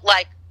 I don't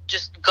like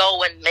just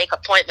go and make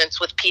appointments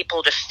with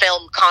people to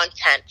film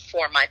content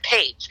for my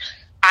page.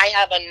 I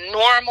have a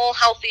normal,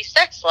 healthy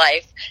sex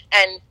life,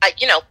 and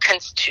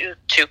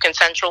two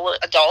consensual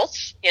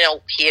adults.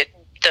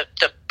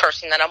 The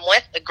person that I'm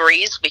with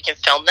agrees we can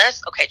film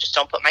this. Okay, just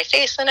don't put my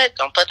face in it.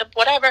 Don't put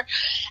whatever,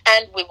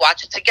 and we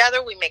watch it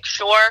together. We make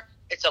sure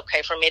it's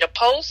okay for me to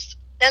post,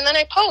 and then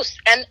I post.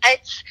 And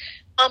it's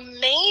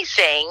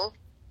amazing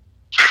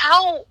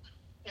how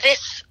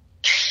this.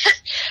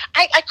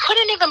 I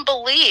couldn't even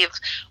believe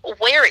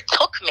where it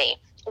took me.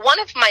 One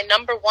of my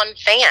number one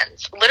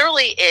fans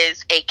literally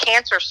is a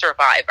cancer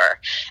survivor,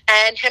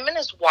 and him and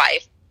his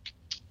wife,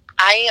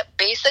 I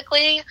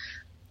basically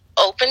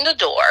opened a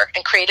door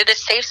and created a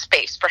safe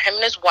space for him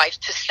and his wife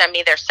to send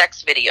me their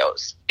sex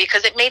videos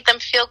because it made them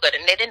feel good,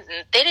 and they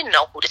didn't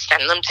know who to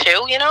send them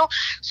to,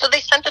 so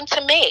they sent them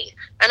to me,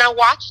 and I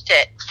watched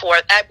it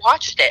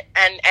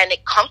and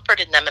it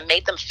comforted them and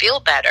made them feel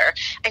better.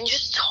 And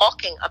just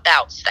talking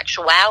about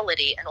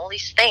sexuality and all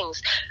these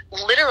things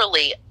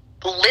literally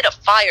lit a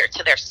fire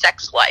to their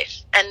sex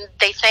life, and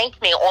they thank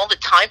me all the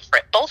time for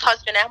it, both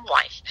husband and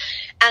wife.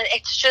 And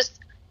it's just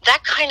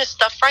that kind of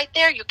stuff right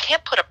there, you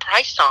can't put a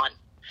price on.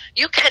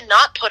 You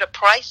cannot put a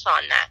price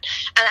on that.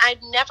 And I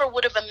never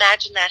would have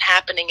imagined that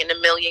happening in a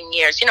million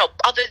years,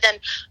 other than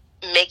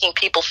making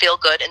people feel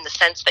good in the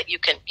sense that you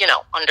can,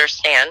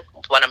 understand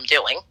what I'm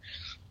doing.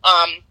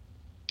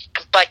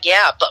 But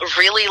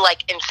really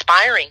like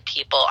inspiring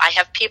people. I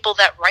have people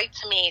that write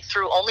to me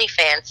through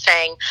OnlyFans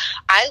saying,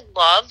 I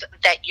love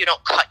that you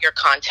don't cut your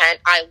content.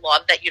 I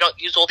love that you don't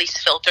use all these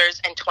filters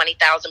and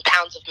 20,000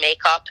 pounds of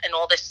makeup and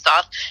all this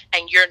stuff.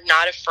 And you're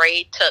not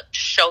afraid to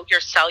show your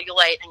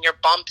cellulite and your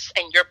bumps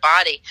and your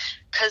body.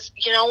 Because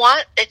you know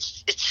what?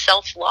 It's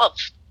self-love.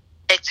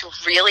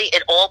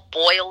 It all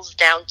boils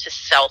down to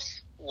self-love.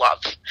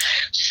 love.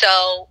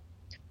 So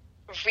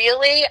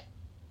really,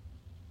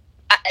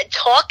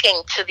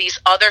 talking to these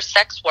other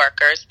sex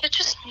workers, they're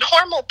just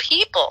normal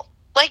people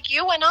like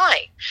you and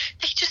I.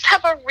 They just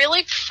have a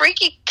really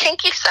freaky,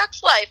 kinky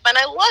sex life, and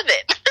I love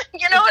it.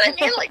 You know what I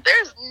mean? Like,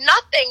 there's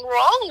nothing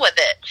wrong with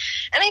it.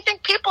 And I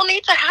think people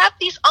need to have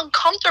these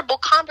uncomfortable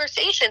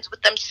conversations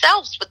with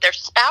themselves, with their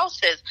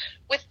spouses,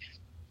 with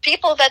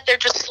people that they're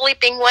just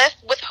sleeping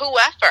with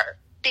whoever.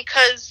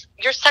 Because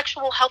your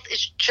sexual health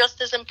is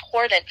just as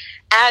important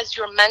as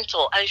your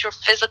mental, as your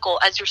physical,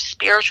 as your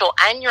spiritual,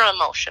 and your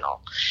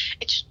emotional.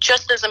 It's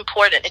just as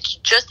important. It's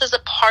just as a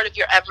part of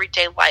your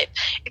everyday life.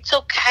 It's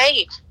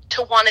okay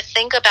to want to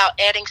think about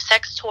adding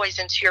sex toys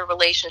into your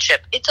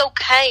relationship. It's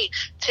okay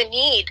to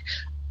need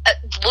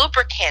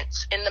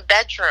lubricants in the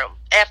bedroom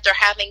after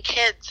having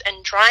kids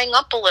and drying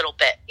up a little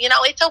bit. You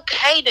know, it's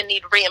okay to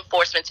need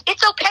reinforcements.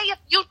 It's okay if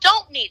you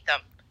don't need them.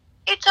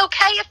 It's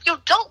okay if you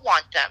don't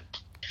want them.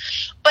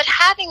 But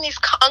having these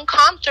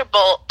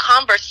uncomfortable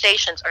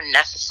conversations are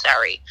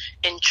necessary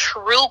in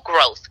true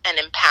growth and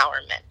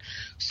empowerment.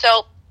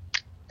 So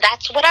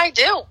that's what I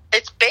do.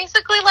 It's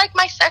basically like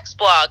my sex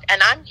blog,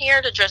 and I'm here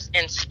to just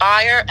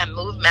inspire and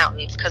move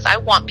mountains because I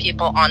want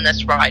people on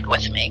this ride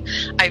with me.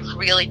 I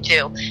really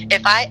do.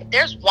 If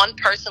there's one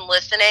person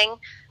listening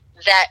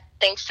that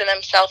thinks to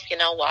themselves, you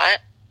know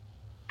what?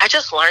 I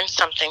just learned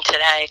something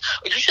today,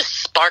 or you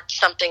just sparked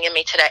something in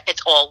me today.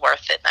 It's all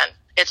worth it then.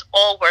 It's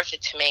all worth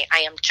it to me.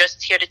 I am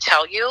just here to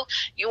tell you,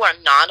 you are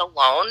not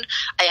alone.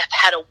 I have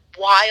had a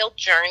wild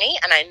journey,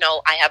 and I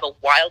know I have a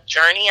wild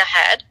journey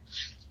ahead.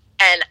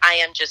 And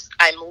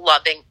I'm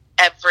loving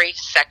every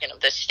second of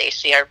this,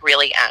 Stacey. I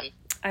really am.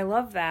 I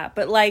love that.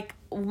 But like,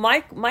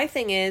 my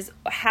thing is,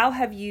 how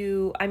have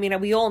you, I mean,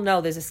 we all know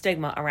there's a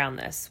stigma around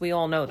this. We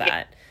all know that.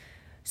 Yeah.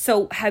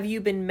 So have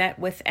you been met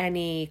with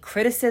any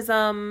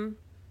criticism?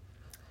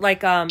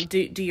 Like,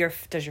 does your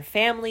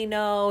family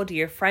know? Do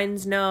your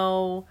friends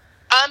know?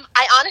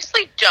 I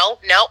honestly don't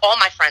know. All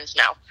my friends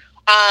know.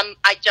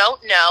 I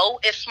don't know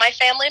if my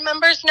family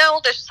members know.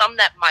 There's some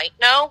that might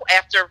know.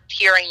 After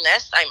hearing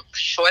this, I'm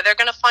sure they're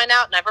going to find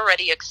out, and I've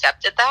already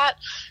accepted that.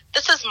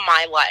 This is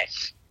my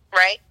life,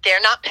 right?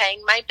 They're not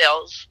paying my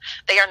bills.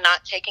 They are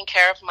not taking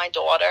care of my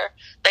daughter.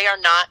 They are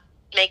not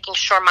making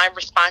sure my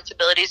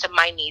responsibilities and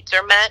my needs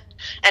are met.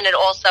 And it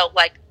also,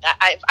 like,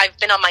 I've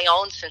been on my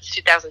own since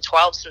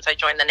 2012, since I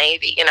joined the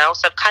Navy, you know,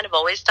 so I've kind of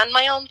always done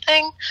my own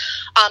thing.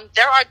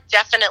 There are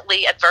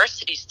definitely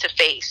adversities to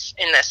face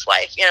in this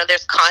life. You know,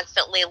 there's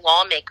constantly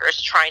lawmakers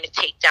trying to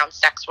take down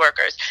sex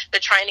workers. They're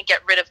trying to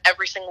get rid of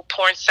every single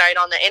porn site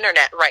on the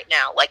internet right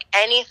now. Like,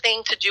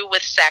 anything to do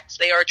with sex,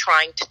 they are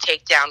trying to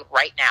take down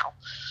right now,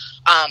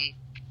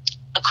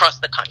 across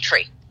the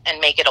country, and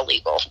make it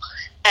illegal.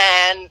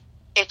 And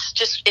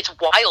it's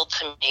wild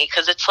to me,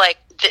 because it's like,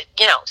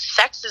 you know,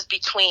 sex is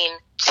between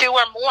two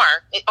or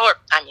more, or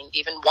I mean,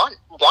 even one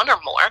or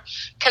more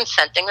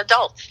consenting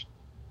adults.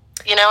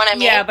 You know what I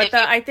mean? Yeah, but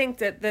I think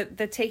that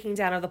the taking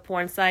down of the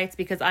porn sites,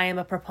 because I am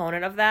a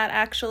proponent of that,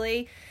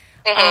 actually.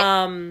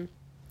 Mm-hmm.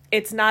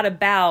 It's not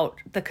about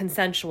the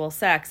consensual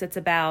sex. It's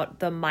about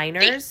the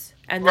minors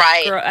and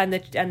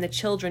the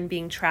children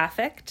being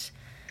trafficked.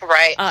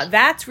 Right.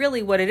 That's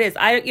really what it is.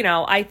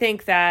 I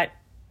think that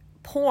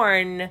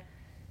porn,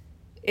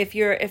 if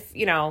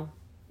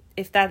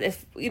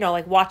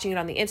like watching it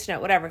on the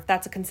internet, whatever,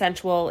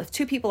 if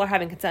two people are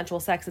having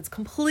consensual sex, it's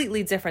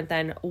completely different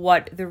than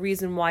what the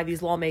reason why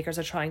these lawmakers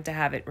are trying to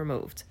have it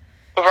removed.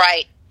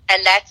 Right.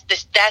 And that's the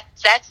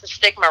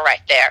stigma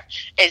right there,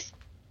 is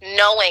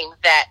knowing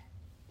that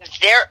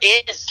there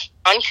is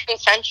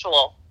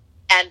unconsensual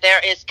and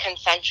there is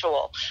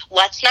consensual.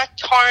 Let's not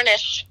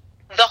tarnish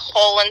the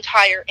whole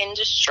entire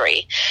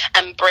industry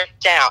and bring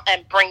down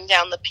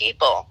the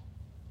people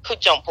who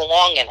don't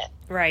belong in it.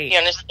 Right. You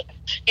understand?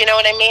 You know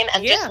what I mean?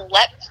 And yeah. Just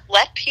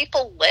let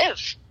people live.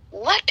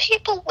 Let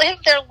people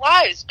live their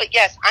lives. But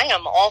yes, I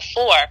am all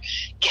for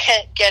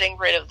getting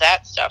rid of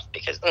that stuff,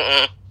 because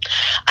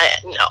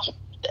no,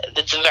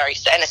 it's very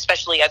sad, and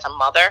especially as a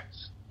mother.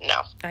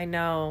 No, I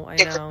know.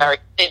 It's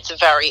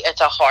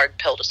a hard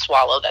pill to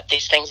swallow that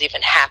these things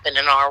even happen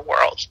in our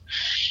world.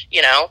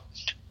 You know,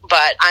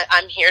 but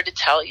I'm here to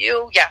tell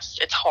you, yes,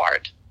 it's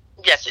hard.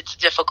 Yes, it's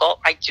difficult.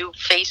 I do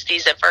face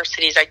these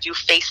adversities. I do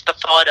face the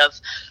thought of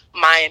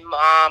my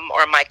mom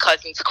or my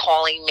cousins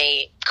calling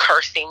me,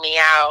 cursing me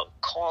out,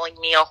 calling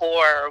me a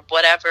whore, or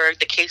whatever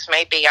the case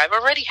may be. I've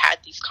already had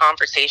these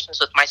conversations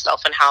with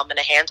myself and how I'm going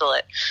to handle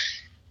it.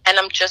 And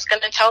I'm just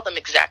going to tell them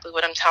exactly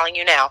what I'm telling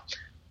you now.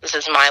 This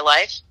is my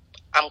life.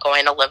 I'm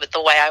going to live it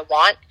the way I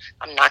want.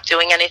 I'm not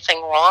doing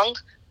anything wrong.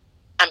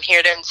 I'm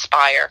here to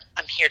inspire.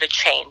 I'm here to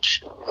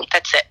change.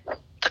 That's it.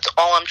 That's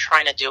all I'm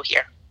trying to do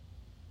here.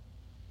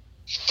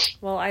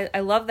 Well, I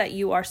love that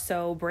you are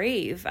so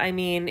brave. I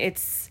mean,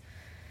 it's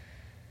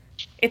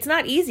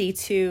not easy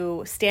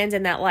to stand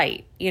in that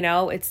light, you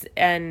know,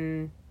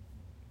 and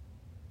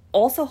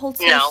also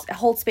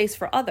hold space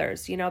for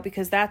others, you know,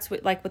 because that's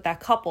what, like with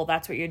that couple,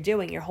 that's what you're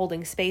doing. You're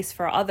holding space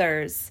for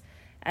others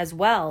as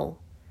well.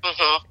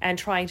 Mm-hmm. And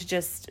trying to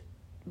just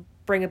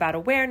bring about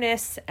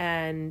awareness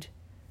and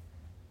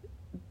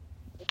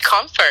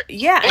comfort.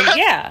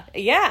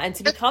 And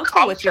to be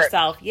comfortable with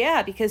yourself.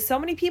 Yeah, because so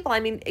many people, I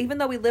mean, even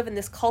though we live in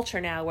this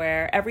culture now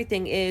where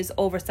everything is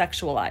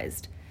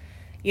over-sexualized,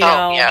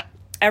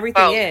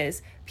 everything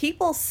is,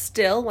 people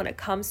still, when it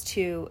comes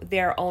to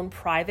their own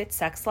private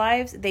sex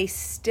lives, they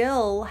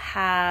still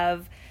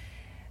have,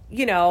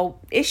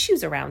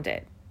 issues around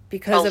it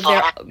because of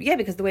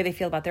because the way they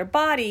feel about their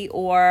body,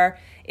 or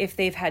if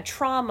they've had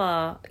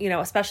trauma,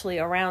 especially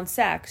around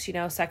sex,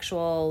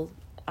 sexual,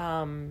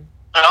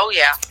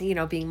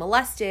 being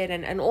molested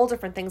and all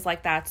different things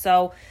like that.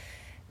 So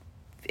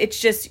it's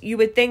just, you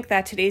would think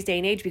that today's day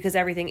and age, because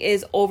everything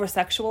is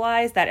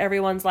over-sexualized, that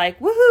everyone's like,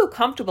 woohoo,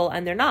 comfortable,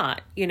 and they're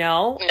not,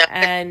 No,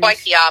 and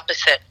quite the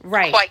opposite.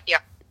 Right. Quite the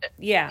opposite.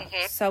 Yeah.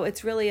 Mm-hmm. So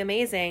it's really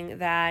amazing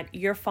that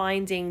you're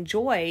finding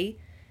joy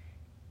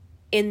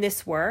in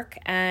this work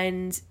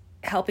and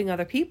helping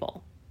other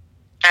people.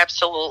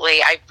 Absolutely.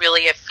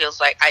 It feels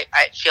like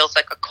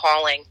a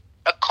calling.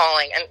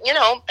 And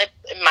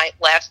it might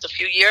last a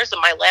few years, it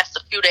might last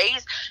a few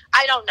days,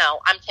 I don't know.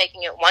 I'm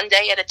taking it one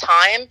day at a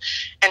time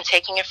and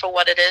taking it for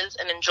what it is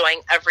and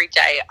enjoying every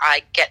day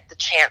I get the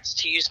chance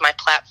to use my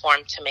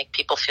platform to make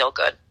people feel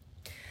good.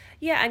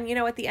 Yeah. And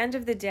at the end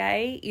of the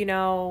day,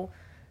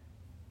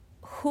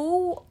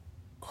 who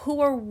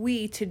are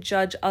we to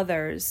judge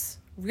others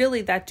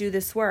really that do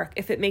this work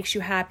if it makes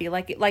you happy?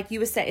 Like you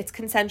were saying, it's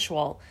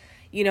consensual.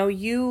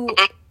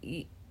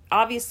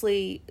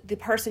 Obviously, the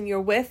person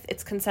you're with,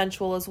 it's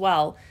consensual as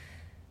well.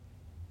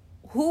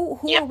 Who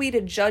are we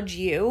to judge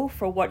you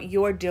for what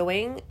you're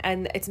doing,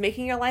 and it's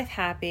making your life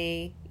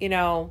happy,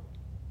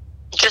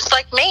 Just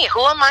like me.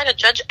 Who am I to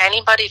judge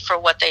anybody for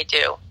what they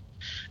do?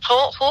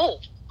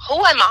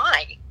 Who am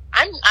I?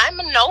 I'm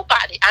a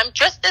nobody. I'm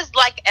just as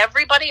like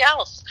everybody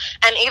else.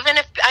 And even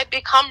if I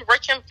become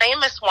rich and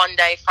famous one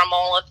day from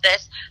all of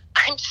this,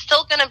 I'm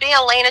still going to be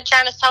Elena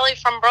Jannicelli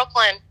from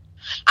Brooklyn.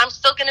 I'm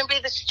still going to be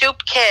the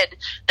stoop kid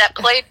that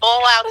played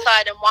ball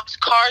outside and watched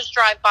cars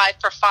drive by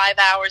for 5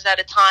 hours at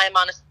a time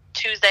on a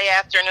Tuesday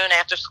afternoon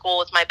after school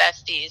with my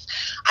besties.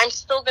 I'm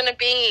still going to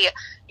be,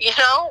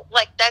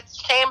 like that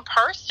same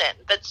person.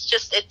 That's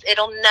just,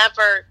 it'll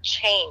never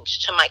change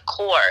to my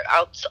core.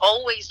 I'll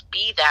always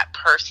be that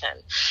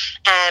person.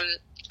 And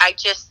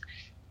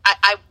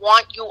I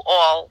want you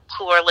all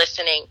who are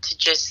listening to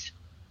just,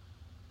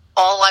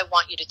 all I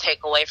want you to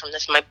take away from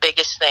this, my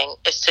biggest thing,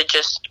 is to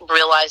just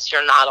realize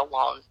you're not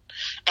alone.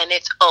 And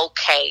it's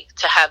okay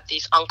to have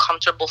these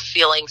uncomfortable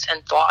feelings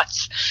and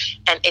thoughts.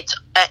 And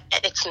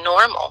it's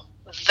normal,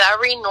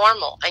 very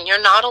normal. And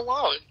you're not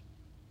alone.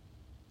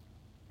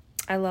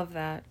 I love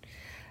that.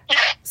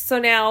 So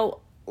now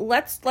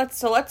let's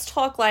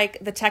talk like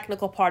the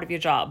technical part of your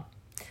job.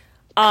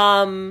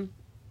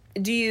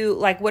 Do you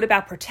what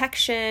about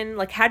protection?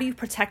 Like, how do you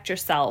protect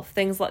yourself?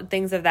 Things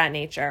of that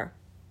nature.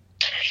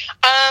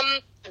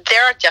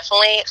 There are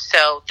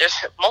there's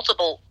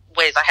multiple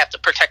ways I have to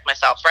protect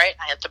myself, right?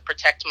 I have to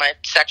protect my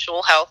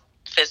sexual health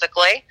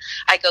physically.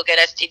 I go get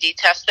STD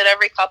tested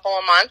every couple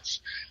of months.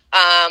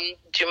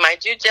 Do my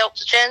due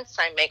diligence.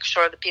 I make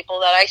sure the people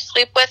that I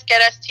sleep with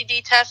get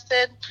STD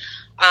tested.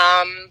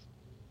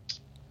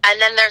 And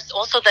then there's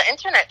also the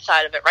internet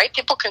side of it, right?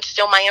 People can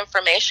steal my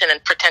information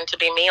and pretend to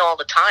be me all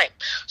the time.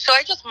 So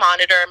I just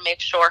monitor and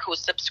make sure who's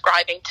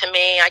subscribing to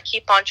me. I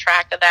keep on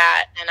track of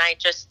that. And I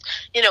just,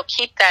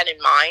 keep that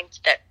in mind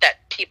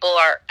that people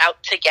are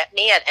out to get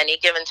me at any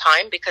given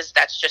time, because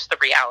that's just the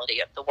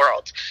reality of the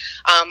world.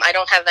 I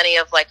don't have any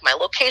of my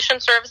location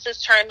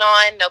services turned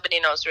on. Nobody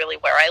knows really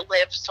where I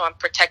live. So I'm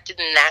protected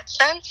in that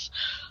sense.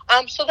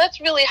 So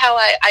that's really how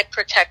I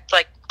protect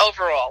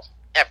overall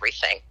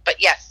everything.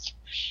 But yes.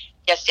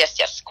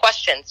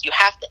 Questions. You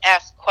have to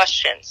ask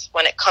questions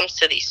when it comes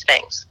to these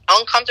things.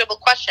 Uncomfortable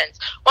questions.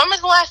 When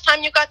was the last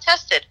time you got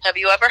tested? Have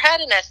you ever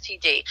had an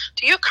STD?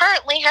 Do you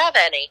currently have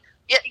any?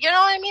 You know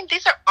what I mean?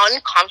 These are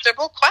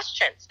uncomfortable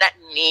questions that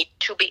need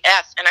to be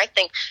asked. And I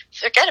think,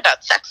 forget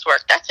about sex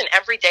work. That's in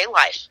everyday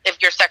life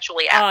if you're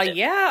sexually active.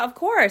 Yeah, of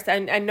course.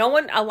 And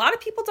a lot of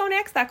people don't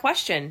ask that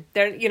question.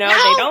 They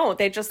don't.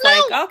 They just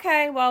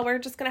okay, well, we're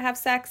just going to have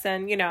sex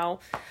and,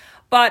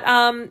 But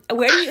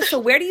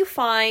where do you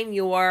find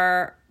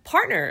your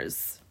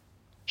partners?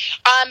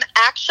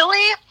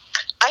 Actually,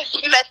 I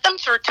met them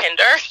through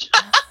Tinder.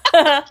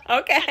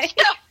 Okay.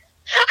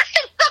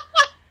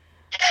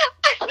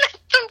 I met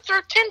them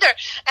through Tinder,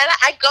 and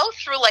I go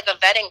through a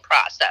vetting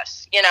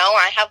process.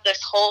 I have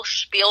this whole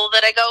spiel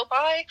that I go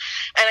by,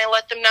 and I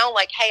let them know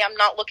hey, I'm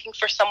not looking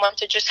for someone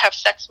to just have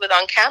sex with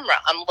on camera.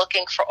 I'm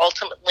looking for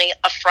ultimately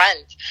a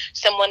friend,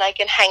 someone I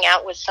can hang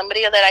out with,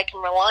 somebody that I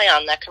can rely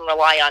on, that can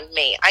rely on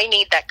me. I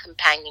need that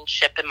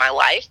companionship in my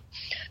life.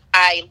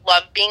 I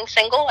love being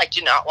single. I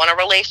do not want a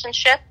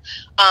relationship,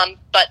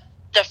 but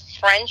the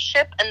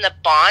friendship and the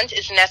bond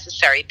is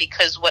necessary,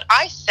 because what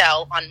I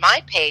sell on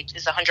my page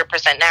is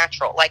 100%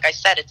 natural. Like I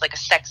said, it's like a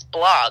sex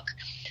blog.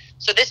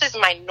 So this is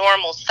my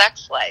normal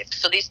sex life.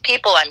 So these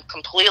people I'm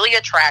completely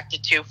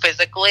attracted to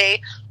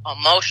physically,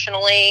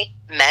 emotionally,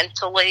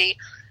 mentally.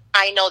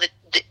 I know that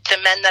the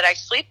men that I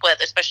sleep with,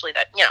 especially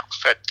that,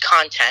 for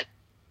content,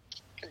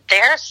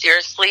 they're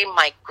seriously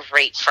my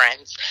great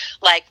friends.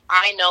 Like,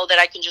 I know that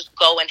I can just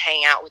go and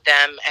hang out with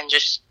them and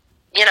just,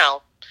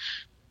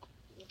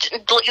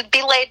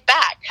 be laid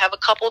back, have a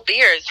couple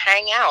beers,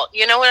 hang out.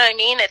 You know what I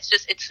mean?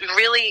 It's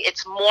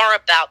more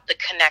about the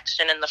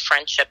connection and the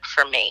friendship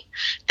for me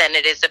than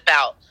it is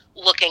about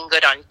looking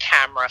good on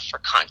camera for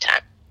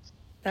content.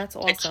 That's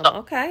awesome.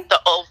 Okay. The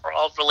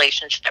overall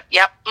relationship.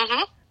 Yep.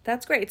 Mm-hmm.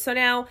 That's great. So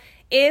now,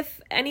 if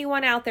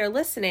anyone out there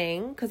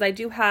listening, because I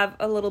do have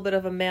a little bit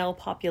of a male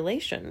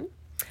population,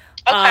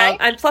 okay,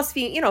 and plus,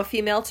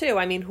 female too.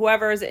 I mean,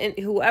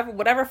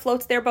 whatever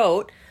floats their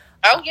boat.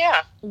 Oh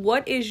yeah.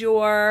 What is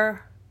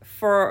your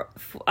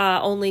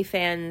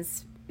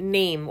OnlyFans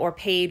name or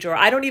page, or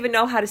I don't even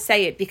know how to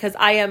say it because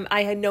I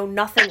know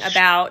nothing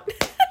about.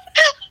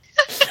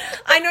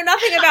 I know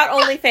nothing about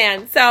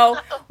OnlyFans. So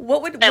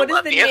what is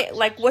the name?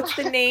 Like, what's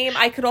the name?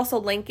 I could also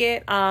link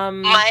it.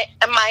 My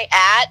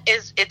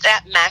it's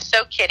at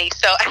Maso Kitty.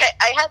 So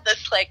I had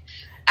this, like,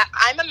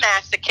 I'm a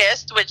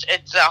masochist, which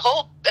it's the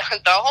whole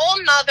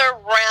nother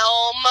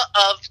realm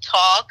of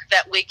talk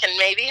that we can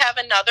maybe have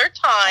another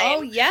time.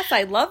 Oh yes,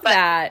 I love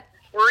that.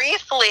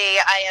 Briefly,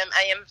 I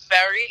am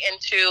very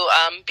into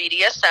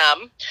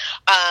BDSM, and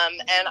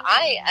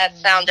I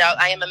found out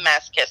I am a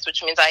masochist,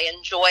 which means I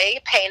enjoy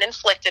pain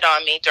inflicted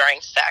on me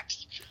during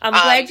sex. I'm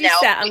glad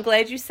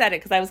you said it,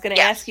 because I was going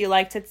to ask you,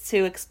 like,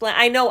 to explain.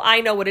 I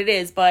know what it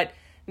is, but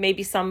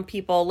maybe some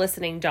people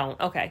listening don't.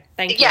 Okay,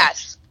 thank you.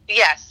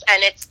 Yes,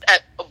 and it's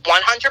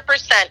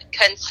 100%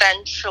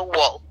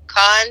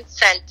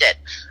 consented.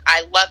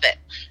 I love it.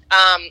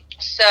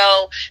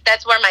 So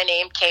that's where my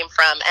name came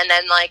from. And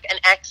then, like, an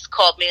ex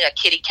called me a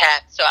kitty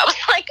cat. So I was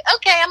like,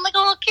 okay, I'm like a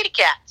little kitty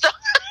cat. So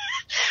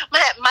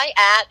my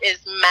 @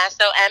 is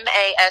Maso,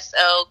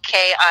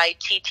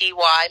 MASOKITTY,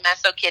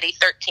 Maso Kitty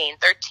 13.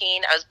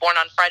 13. I was born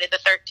on Friday the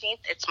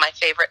 13th. It's my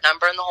favorite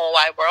number in the whole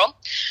wide world.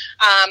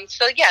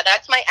 So yeah,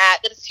 that's my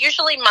 @ It's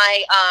usually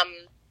my,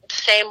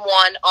 same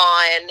one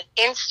on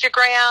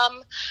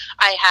Instagram.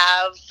 I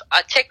have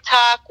a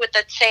TikTok with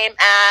the same @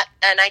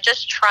 and I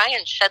just try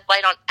and shed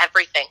light on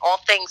everything, all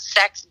things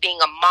sex,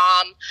 being a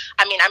mom.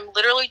 I mean, I'm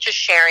literally just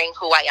sharing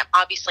who I am.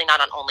 Obviously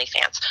not on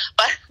OnlyFans,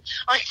 but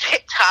on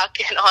TikTok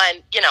and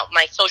on,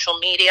 my social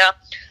media.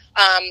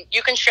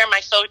 You can share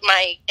my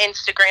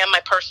Instagram,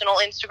 my personal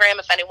Instagram,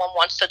 if anyone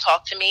wants to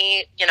talk to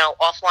me,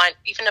 offline,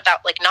 even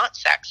about, like, not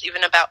sex,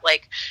 even about,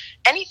 like,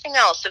 anything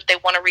else. If they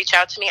want to reach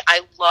out to me,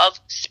 I love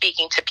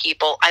speaking to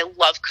people. I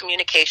love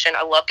communication.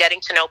 I love getting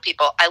to know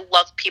people. I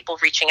love people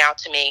reaching out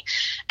to me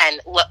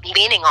and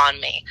leaning on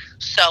me.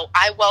 So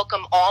I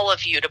welcome all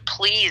of you to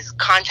please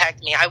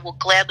contact me. I will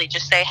gladly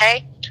just say,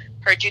 hey,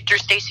 heard you through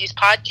Stacey's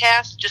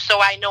podcast, just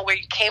so I know where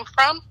you came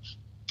from,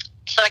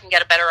 so I can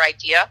get a better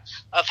idea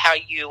of how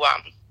you,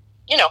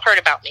 heard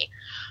about me.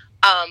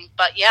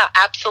 But yeah,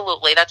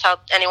 absolutely. That's how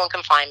anyone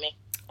can find me.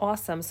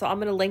 Awesome. So I'm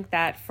going to link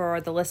that for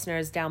the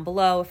listeners down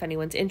below if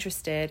anyone's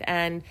interested.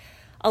 And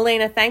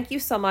Elena, thank you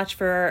so much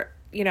for,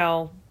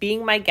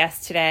 being my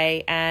guest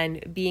today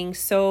and being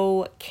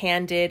so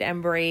candid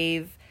and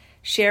brave,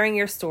 sharing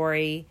your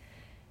story,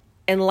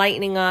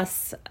 enlightening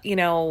us,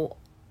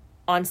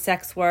 on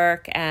sex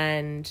work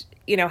and,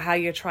 how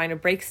you're trying to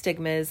break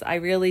stigmas. I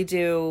really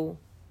do.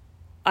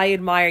 I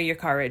admire your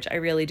courage. I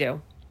really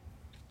do.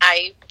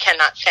 I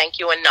cannot thank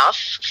you enough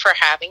for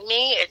having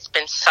me. It's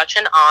been such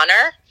an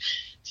honor.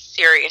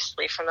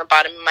 Seriously, from the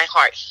bottom of my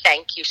heart,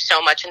 thank you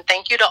so much. And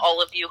thank you to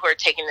all of you who are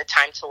taking the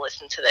time to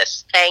listen to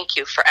this. Thank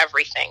you for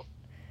everything.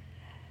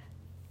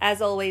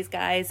 As always,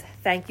 guys,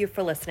 thank you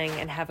for listening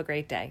and have a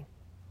great day.